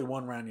Kratos. I played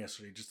one round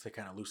yesterday just to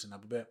kind of loosen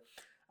up a bit.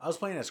 I was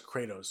playing as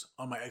Kratos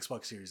on my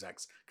Xbox Series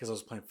X because I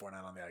was playing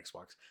Fortnite on the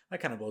Xbox. That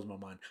kind of blows my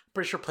mind. I'm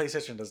pretty sure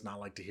PlayStation does not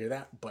like to hear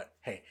that, but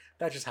hey,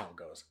 that's just how it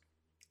goes.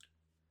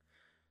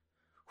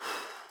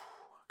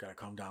 Gotta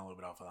calm down a little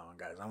bit off of that one,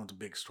 guys. I want the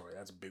big story.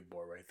 That's a big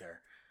boy right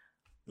there.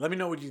 Let me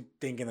know what you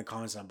think in the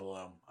comments down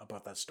below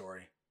about that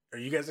story. Are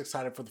you guys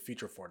excited for the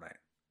future of Fortnite?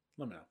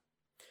 Let me know.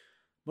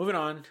 Moving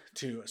on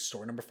to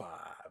story number 5.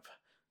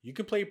 You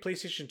can play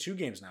PlayStation 2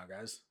 games now,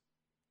 guys,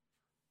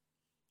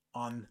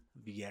 on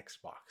the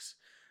Xbox.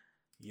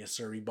 Yes,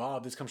 sir,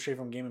 Bob. This comes straight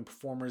from Game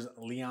Informer's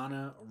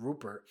Liana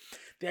Rupert.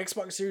 The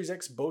Xbox Series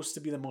X boasts to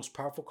be the most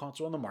powerful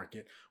console on the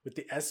market, with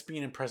the S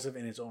being impressive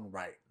in its own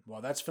right.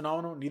 While that's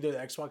phenomenal, neither the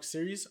Xbox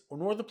Series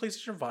nor the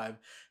PlayStation 5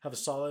 have a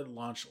solid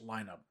launch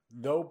lineup,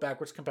 though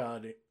backwards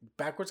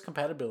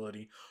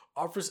compatibility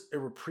offers a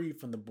reprieve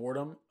from the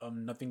boredom of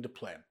nothing to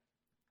play.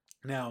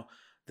 Now,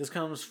 this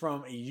comes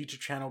from a YouTube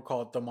channel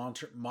called The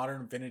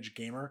Modern Vintage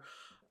Gamer,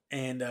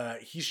 and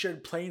he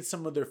shared playing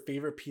some of their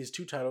favorite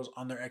PS2 titles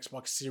on their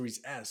Xbox Series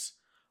S,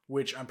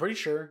 which I'm pretty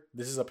sure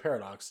this is a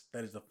paradox.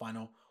 That is the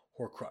final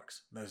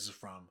Horcrux. This is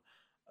from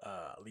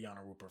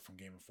Liana Rupert from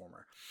Game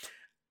Informer.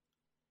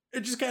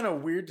 It's just kind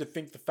of weird to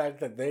think the fact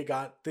that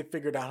they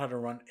figured out how to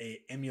run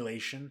a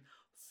emulation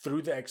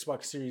through the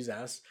Xbox Series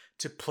S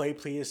to play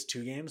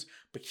PS2 games,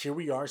 but here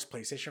we are as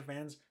PlayStation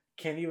fans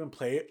can't even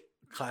play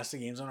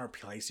classic games on our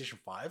PlayStation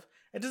 5.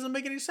 It doesn't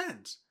make any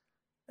sense.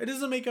 It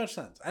doesn't make much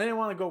sense. I didn't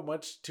want to go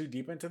much too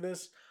deep into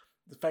this.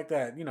 The fact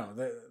that,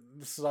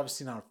 this is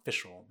obviously not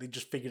official. They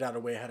just figured out a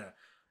way how to,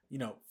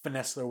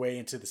 finesse their way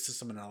into the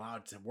system and allow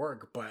it to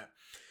work. But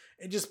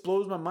it just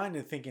blows my mind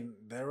in thinking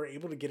they were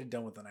able to get it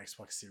done with an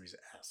Xbox Series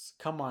S.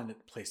 Come on,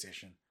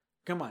 PlayStation.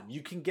 Come on.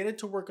 You can get it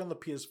to work on the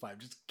PS5.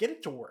 Just get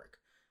it to work.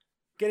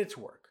 Get it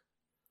to work.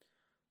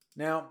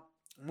 Now,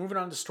 moving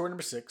on to story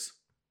number 6.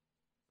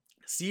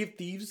 Sea of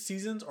Thieves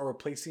seasons are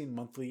replacing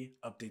monthly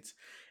updates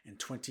in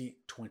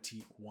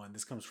 2021.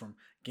 This comes from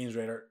Games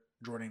Radar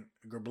Jordan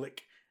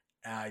Gerblick.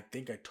 I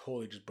think I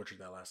totally just butchered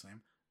that last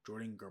name.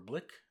 Jordan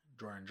Gerblick?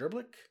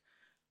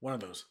 One of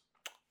those.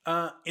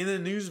 In the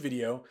news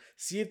video,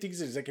 Sea of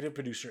Thieves executive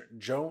producer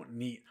Joe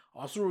Neat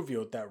also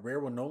revealed that Rare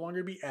will no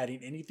longer be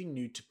adding anything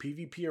new to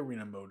PvP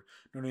arena mode,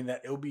 noting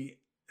that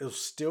it'll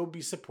still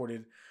be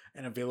supported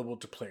and available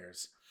to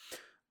players.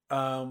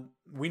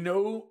 We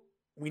now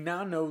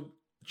know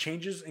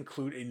changes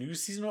include a new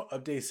seasonal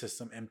update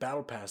system and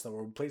battle pass that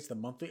will replace the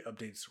monthly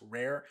updates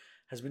Rare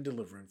has been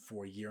delivering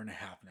for a year and a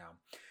half now.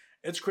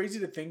 It's crazy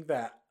to think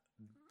that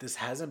this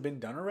hasn't been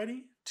done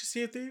already to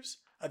Sea of Thieves.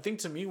 I think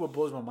to me, what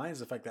blows my mind is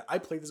the fact that I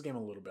played this game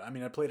a little bit. I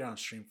mean, I played it on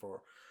stream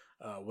for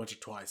once or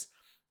twice.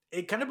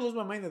 It kind of blows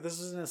my mind that this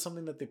isn't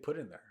something that they put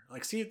in there.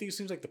 Like, Sea of Thieves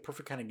seems like the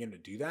perfect kind of game to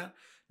do that.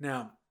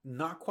 Now,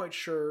 not quite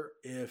sure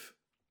if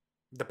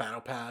the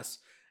battle pass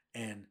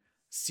and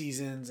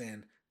seasons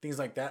and things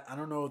like that, I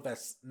don't know if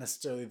that's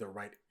necessarily the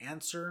right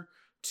answer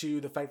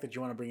to the fact that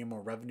you want to bring in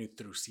more revenue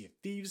through Sea of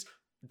Thieves.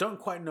 Don't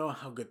quite know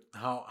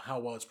how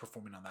well it's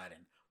performing on that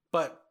end.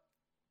 But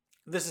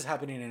this is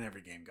happening in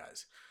every game,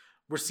 guys.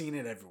 We're seeing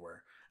it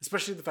everywhere,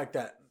 especially the fact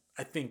that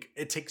I think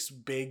it takes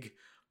big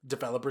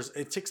developers,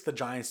 it takes the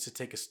giants to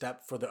take a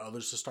step for the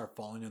others to start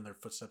following in their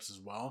footsteps as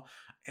well.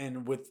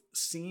 And with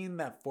seeing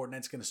that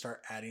Fortnite's going to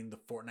start adding the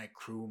Fortnite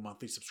Crew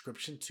monthly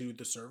subscription to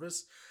the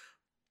service,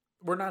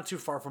 we're not too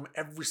far from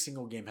every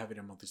single game having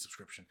a monthly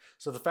subscription.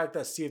 So the fact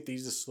that Sea of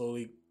Thieves is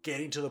slowly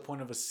getting to the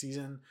point of a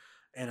season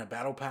and a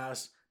battle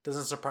pass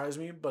doesn't surprise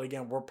me. But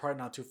again, we're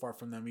probably not too far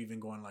from them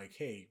even going like,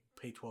 hey,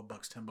 pay $12,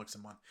 $10 a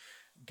month,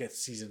 get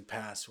season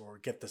pass or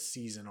get the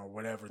season or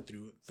whatever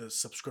through the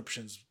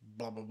subscriptions,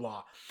 blah, blah,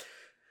 blah.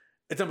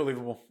 It's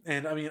unbelievable.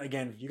 And I mean,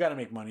 again, you got to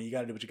make money. You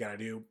got to do what you got to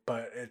do.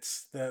 But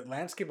it's the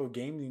landscape of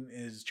gaming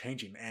is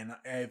changing. And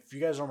if you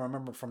guys don't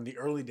remember from the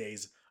early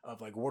days of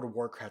like World of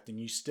Warcraft and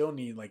you still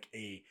need like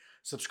a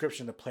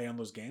subscription to play on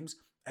those games,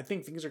 I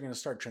think things are going to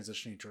start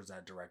transitioning towards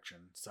that direction.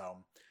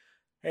 So,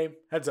 hey,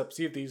 heads up.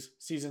 Sea of Thieves,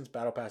 seasons,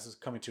 battle passes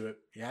coming to it.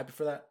 You happy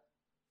for that?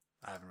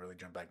 I haven't really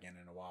jumped back in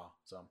a while.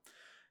 So,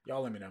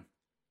 y'all let me know.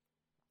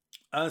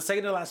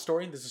 Second to last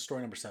story. This is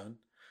story number 7.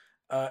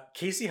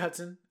 Casey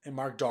Hudson and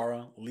Mark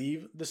Dara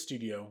leave the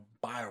studio,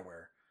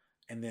 BioWare,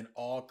 and then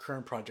all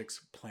current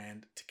projects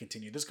planned to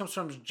continue. This comes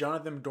from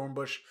Jonathan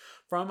Dornbush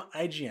from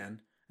IGN.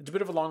 It's a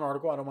bit of a long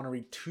article. I don't want to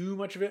read too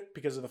much of it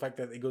because of the fact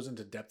that it goes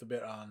into depth a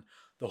bit on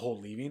the whole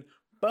leaving,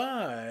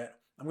 but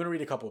I'm going to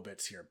read a couple of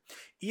bits here.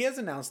 He has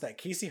announced that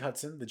Casey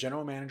Hudson, the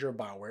general manager of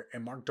BioWare,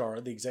 and Mark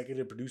Dara, the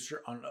executive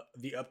producer on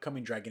the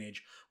upcoming Dragon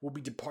Age, will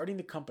be departing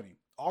the company.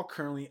 All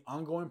currently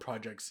ongoing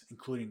projects,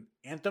 including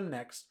Anthem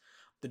Next,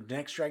 the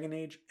next Dragon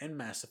Age, and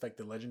Mass Effect,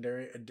 the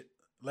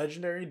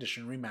Legendary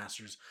Edition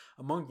remasters,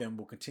 among them,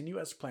 will continue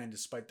as planned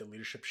despite the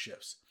leadership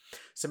shifts.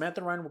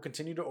 Samantha Ryan will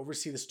continue to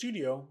oversee the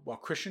studio, while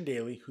Christian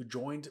Daly, who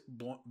joined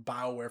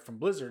BioWare from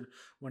Blizzard,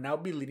 will now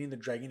be leading the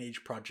Dragon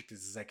Age project as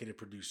executive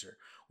producer,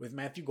 with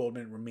Matthew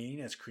Goldman remaining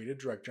as creative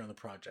director on the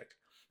project.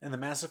 And the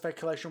Mass Effect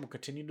collection will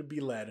continue to be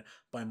led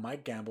by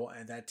Mike Gamble,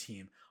 and that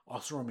team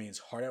also remains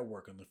hard at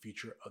work on the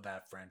future of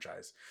that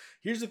franchise.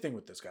 Here's the thing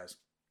with this, guys.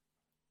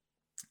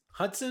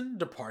 Hudson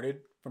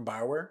departed from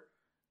BioWare,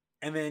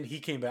 and then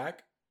he came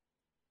back,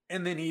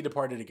 and then he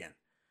departed again.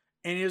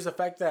 And here's the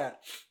fact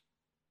that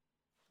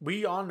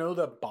we all know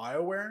that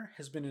BioWare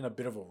has been in a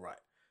bit of a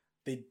rut.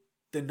 They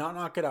did not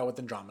knock it out with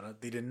Andromeda.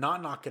 They did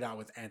not knock it out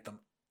with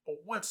Anthem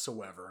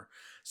whatsoever.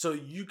 So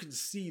you can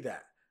see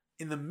that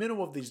in the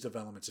middle of these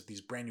developments of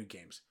these brand new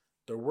games,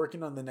 they're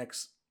working on the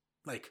next,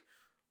 like,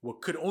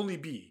 what could only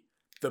be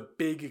the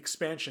big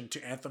expansion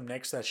to Anthem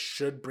Next that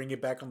should bring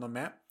it back on the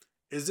map.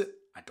 Is it?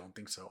 I don't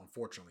think so,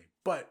 unfortunately.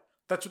 But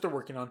that's what they're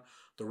working on.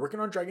 They're working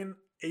on Dragon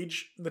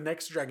Age, the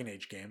next Dragon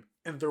Age game,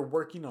 and they're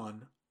working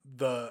on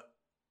the...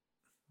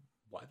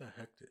 Why the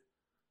heck did...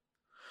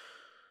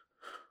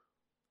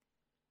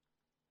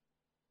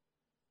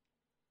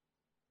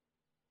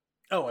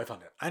 Oh, I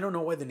found it. I don't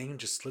know why the name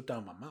just slipped out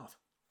of my mouth.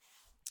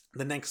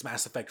 The next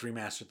Mass Effect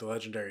remastered, the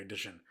Legendary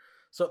Edition.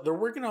 So they're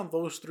working on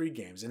those 3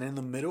 games, and in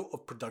the middle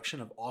of production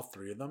of all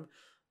 3 of them,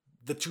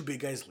 the 2 big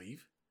guys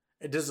leave.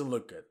 It doesn't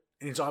look good.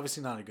 And it's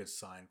obviously not a good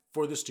sign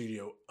for the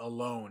studio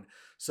alone.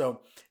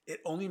 So it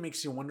only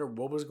makes you wonder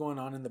what was going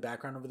on in the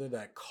background over there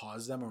that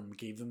caused them or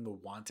gave them the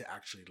want to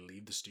actually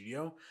leave the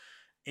studio.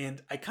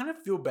 And I kind of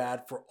feel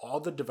bad for all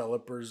the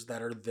developers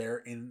that are there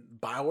in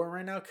BioWare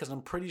right now, because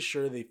I'm pretty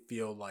sure they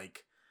feel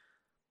like,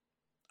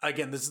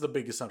 again, this is the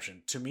big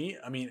assumption. To me,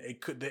 I mean,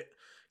 it could...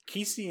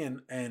 Casey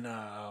and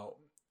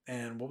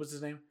what was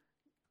his name?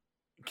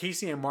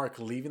 Casey and Mark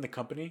leaving the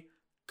company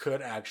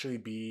could actually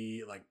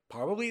be like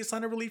probably a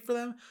sign of relief for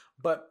them,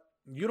 but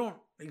you don't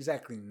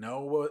exactly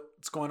know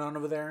what's going on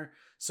over there.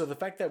 So the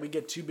fact that we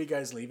get 2 big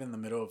guys leave in the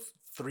middle of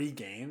 3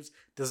 games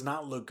does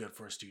not look good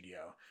for a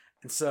studio.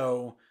 And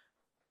so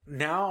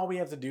now all we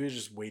have to do is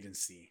just wait and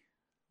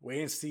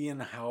see in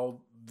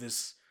how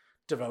this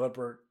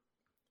developer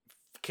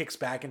kicks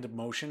back into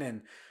motion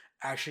and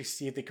actually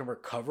see if they can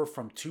recover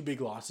from 2 big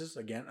losses,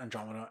 again,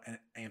 Andromeda and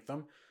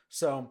Anthem.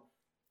 So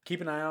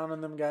keep an eye on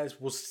them, guys.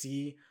 We'll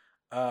see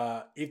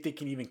if they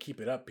can even keep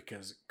it up,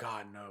 because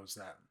God knows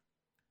that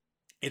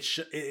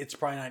it's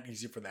probably not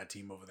easy for that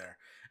team over there.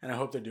 And I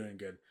hope they're doing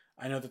good.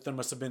 I know that there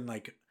must have been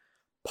like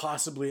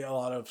possibly a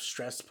lot of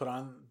stress put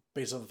on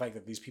based on the fact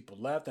that these people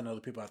left and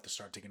other people have to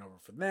start taking over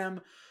for them.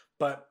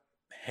 But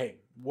hey,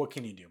 what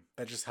can you do?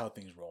 That's just how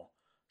things roll.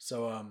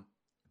 So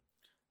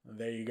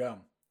there you go.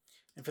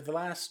 And for the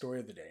last story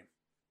of the day.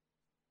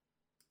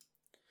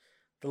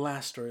 The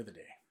last story of the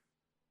day.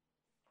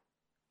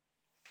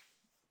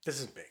 This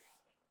is big.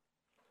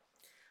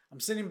 I'm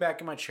sitting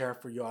back in my chair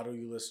for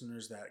you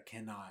listeners that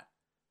cannot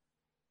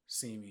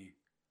see me.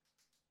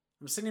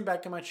 I'm sitting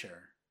back in my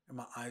chair and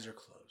my eyes are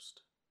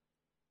closed.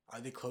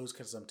 Are they closed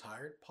because I'm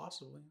tired?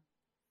 Possibly.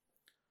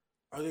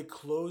 Are they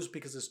closed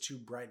because it's too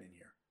bright in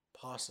here?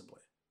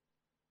 Possibly.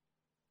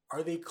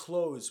 Are they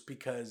closed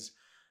because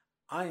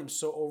I am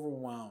so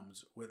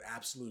overwhelmed with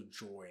absolute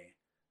joy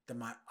that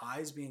my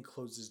eyes being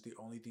closed is the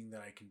only thing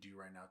that I can do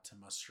right now to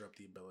muster up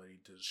the ability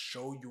to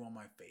show you on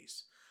my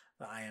face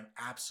that I am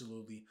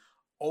absolutely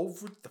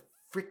over the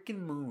freaking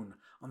moon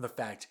on the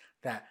fact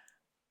that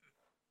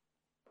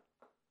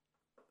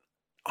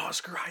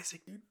Oscar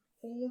Isaac, dude,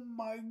 oh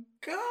my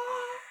God.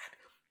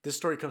 This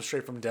story comes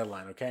straight from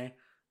Deadline, okay?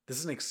 This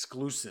is an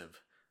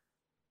exclusive.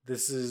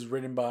 This is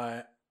written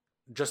by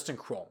Justin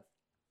Kroll.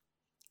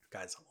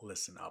 Guys,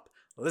 listen up.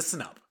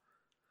 Listen up.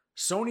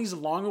 Sony's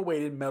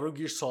long-awaited Metal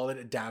Gear Solid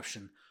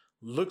adaptation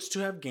looks to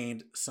have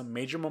gained some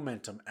major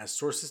momentum as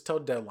sources tell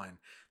Deadline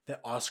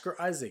that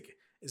Oscar Isaac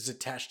is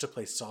attached to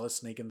play Solid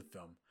Snake in the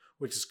film,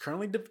 which is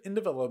currently in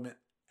development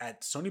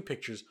at Sony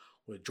Pictures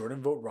with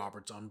Jordan Vogt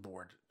Roberts on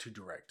board to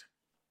direct.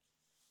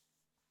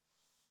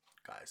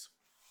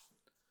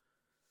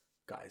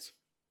 Guys,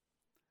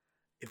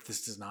 if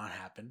this does not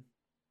happen,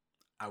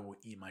 I will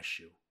eat my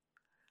shoe.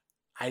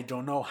 I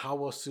don't know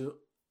how else to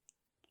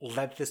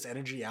let this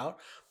energy out,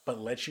 but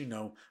let you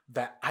know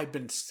that I've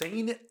been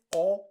saying it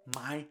all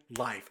my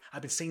life.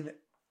 I've been saying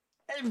it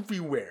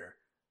everywhere.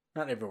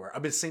 Not everywhere.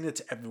 I've been saying it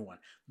to everyone.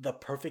 The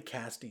perfect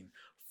casting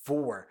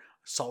for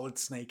Solid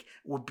Snake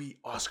would be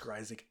Oscar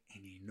Isaac.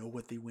 And you know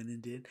what they went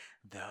and did?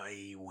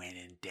 They went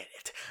and did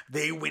it.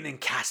 They went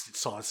and casted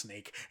Solid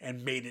Snake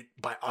and made it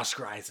by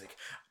Oscar Isaac.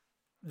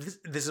 This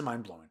is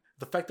mind-blowing.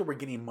 The fact that we're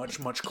getting much,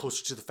 much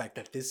closer to the fact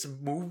that this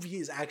movie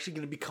is actually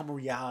going to become a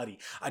reality.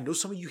 I know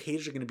some of you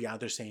haters are going to be out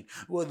there saying,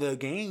 well, the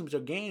games are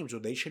games, or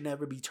they should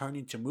never be turned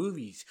into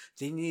movies.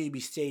 They need to be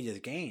staged as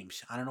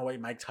games. I don't know why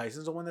Mike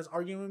Tyson's the one that's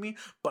arguing with me,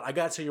 but I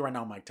got to tell you right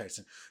now, Mike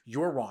Tyson,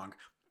 you're wrong.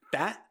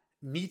 That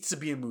needs to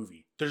be a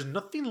movie. There's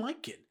nothing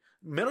like it.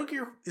 Metal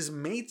Gear is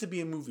made to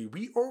be a movie.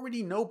 We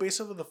already know based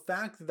off of the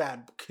fact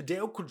that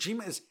Hideo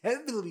Kojima is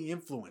heavily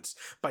influenced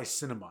by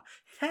cinema,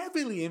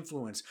 heavily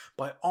influenced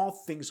by all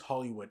things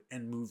Hollywood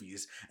and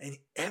movies and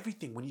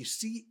everything. When you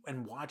see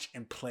and watch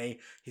and play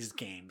his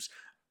games,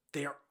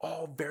 they are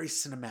all very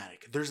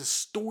cinematic. There's a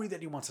story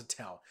that he wants to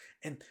tell,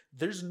 and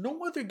there's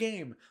no other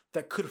game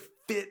that could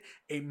fit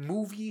a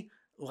movie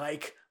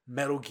like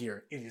Metal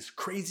Gear. It is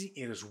crazy,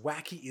 it is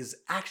wacky, it is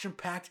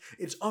action-packed,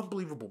 it's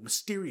unbelievable,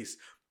 mysterious.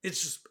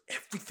 It's just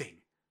everything.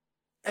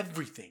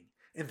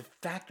 And the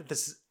fact that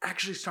this is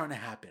actually starting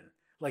to happen.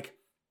 Like,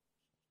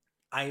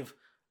 I've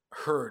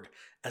heard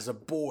as a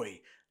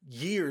boy,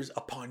 years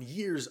upon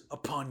years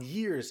upon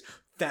years,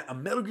 that a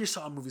Metal Gear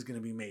Solid movie is going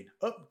to be made.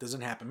 Oh,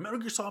 doesn't happen. Metal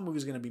Gear Solid movie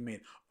is going to be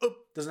made. Oh,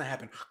 doesn't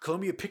happen.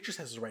 Columbia Pictures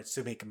has the rights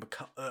to make a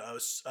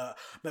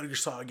Metal Gear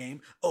Solid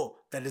game. Oh,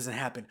 that doesn't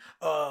happen.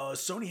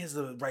 Sony has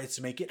the rights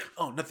to make it.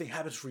 Oh, nothing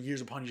happens for years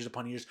upon years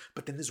upon years.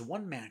 But then this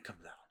one man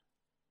comes out.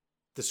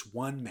 This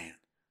one man.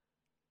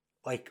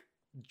 Like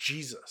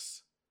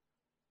Jesus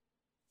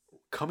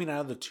coming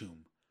out of the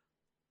tomb,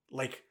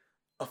 like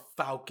a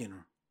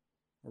falcon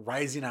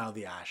rising out of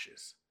the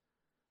ashes.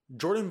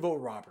 Jordan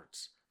Vogt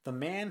Roberts, the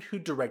man who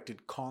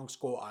directed Kong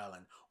Skull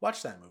Island.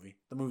 Watch that movie.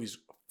 The movie's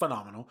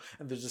phenomenal.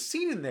 And there's a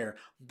scene in there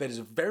that is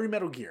very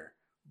Metal Gear.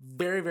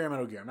 Very, very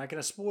Metal Gear. I'm not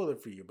going to spoil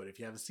it for you, but if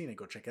you haven't seen it,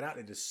 go check it out.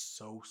 It is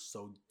so,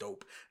 so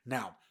dope.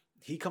 Now,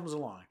 he comes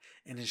along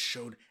and has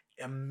showed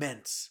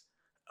immense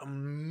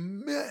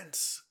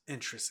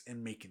interest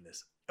in making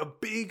this. A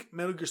big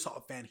Metal Gear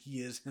Solid fan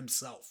he is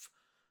himself.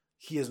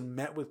 He has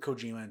met with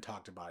Kojima and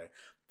talked about it.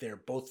 They're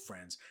both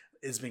friends.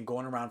 It's been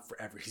going around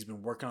forever. He's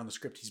been working on the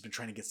script. He's been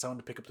trying to get someone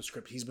to pick up the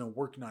script. He's been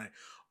working on it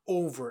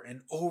over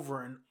and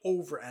over and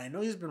over. And I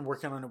know he's been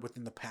working on it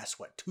within the past,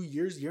 2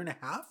 years, year and a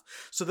half?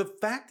 So the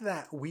fact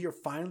that we are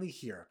finally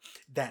here,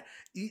 that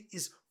it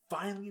is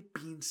finally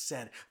being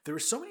said. There were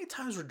so many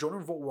times where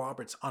Jordan Vogt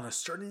Roberts on a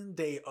certain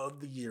day of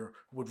the year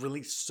would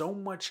release so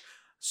much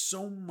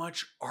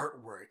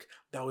artwork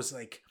that was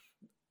like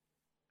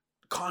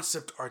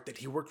concept art that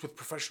he worked with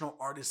professional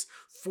artists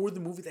for the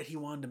movie that he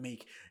wanted to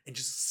make and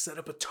just set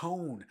up a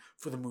tone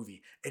for the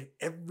movie. And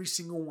every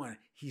single one,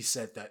 he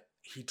said that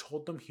he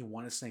told them he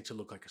wanted Snake to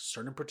look like a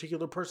certain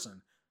particular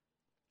person,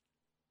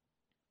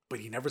 but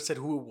he never said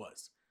who it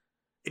was.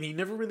 And he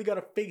never really got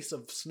a face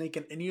of Snake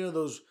in any of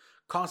those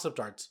concept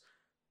arts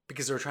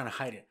because they were trying to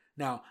hide it.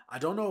 Now, I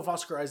don't know if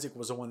Oscar Isaac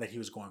was the one that he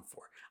was going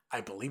for.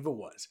 I believe it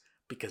was,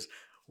 because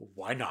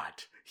why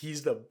not?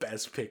 He's the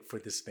best pick for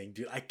this thing,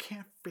 dude. I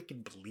can't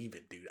freaking believe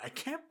it, dude. I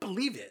can't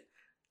believe it.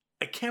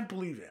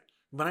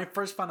 When I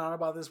first found out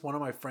about this, one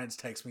of my friends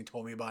texted me,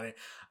 told me about it.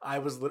 I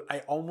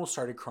almost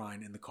started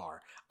crying in the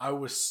car. I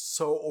was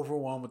so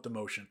overwhelmed with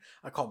emotion.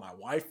 I called my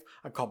wife.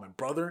 I called my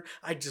brother.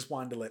 I just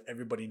wanted to let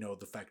everybody know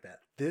the fact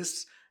that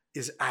this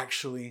is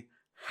actually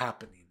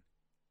happening.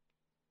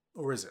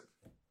 Or is it?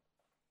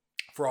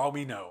 For all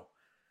we know,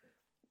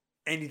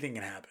 anything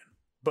can happen.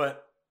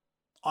 But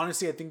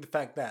honestly, I think the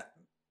fact that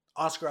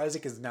Oscar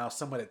Isaac is now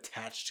somewhat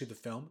attached to the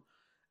film,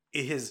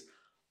 it has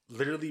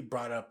literally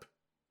brought up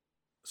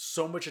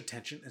so much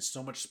attention and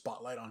so much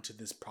spotlight onto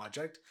this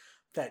project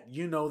that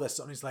that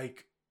Sony's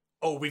like,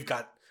 oh, we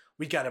got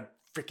to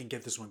freaking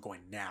get this one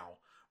going now.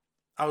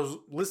 I was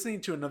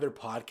listening to another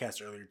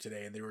podcast earlier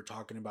today, and they were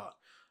talking about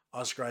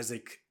Oscar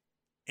Isaac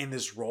in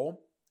this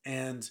role,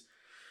 and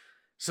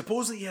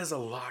supposedly he has a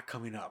lot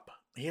coming up.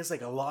 He has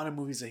like a lot of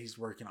movies that he's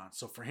working on.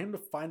 So for him to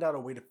find out a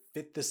way to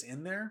fit this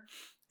in there,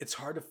 it's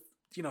hard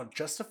to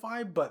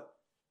justify. But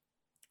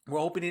we're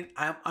hoping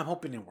I'm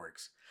hoping it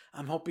works.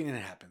 I'm hoping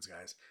it happens,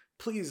 guys.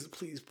 Please,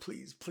 please,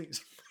 please,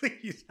 please,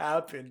 please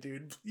happen,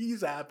 dude.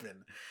 Please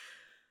happen.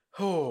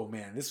 Oh,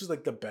 man. This was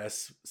like the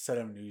best set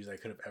of news I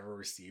could have ever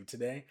received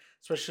today.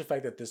 Especially the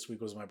fact that this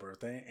week was my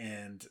birthday.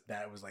 And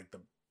that was like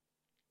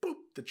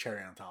the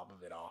cherry on top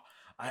of it all.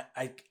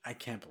 I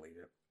can't believe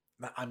it.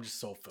 I'm just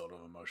so filled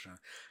with emotion.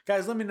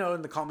 Guys, let me know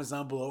in the comments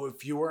down below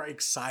if you are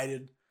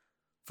excited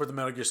for the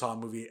Metal Gear Solid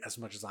movie as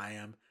much as I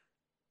am.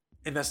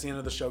 And that's the end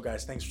of the show,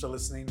 guys. Thanks for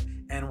listening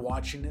and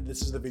watching.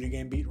 This is the Video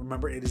Game Beat.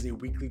 Remember, it is a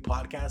weekly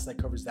podcast that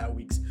covers that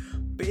week's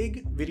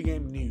big video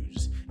game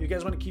news. If you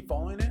guys want to keep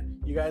following it,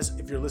 you guys,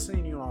 if you're listening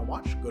and you want to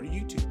watch, go to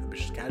YouTube,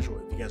 Ambitious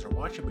Casual. If you guys are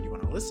watching but you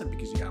want to listen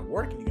because you got to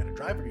work and you got to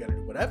drive or you got to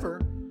do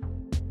whatever,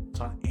 it's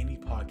on any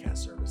podcast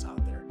service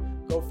out there.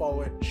 Go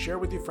follow it. Share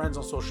with your friends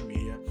on social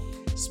media.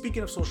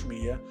 Speaking of social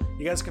media,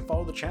 you guys can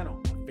follow the channel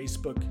on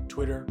Facebook,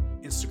 Twitter,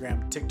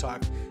 Instagram,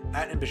 TikTok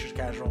at Ambitious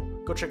Casual.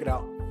 Go check it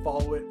out.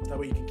 Follow it. That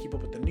way you can keep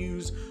up with the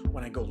news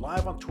when I go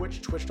live on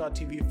Twitch,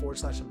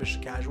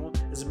 twitch.tv/Ambitious Casual.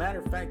 As a matter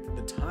of fact, at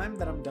the time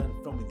that I'm done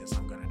filming this,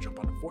 I'm going to jump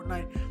onto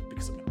Fortnite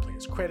because I'm going to play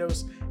as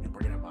Kratos and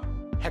we're going to have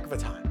a heck of a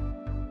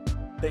time.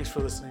 Thanks for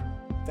listening.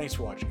 Thanks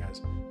for watching,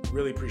 guys.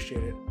 Really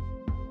appreciate it.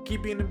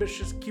 Keep being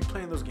ambitious. Keep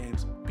playing those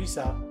games. Peace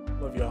out.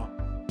 Love y'all.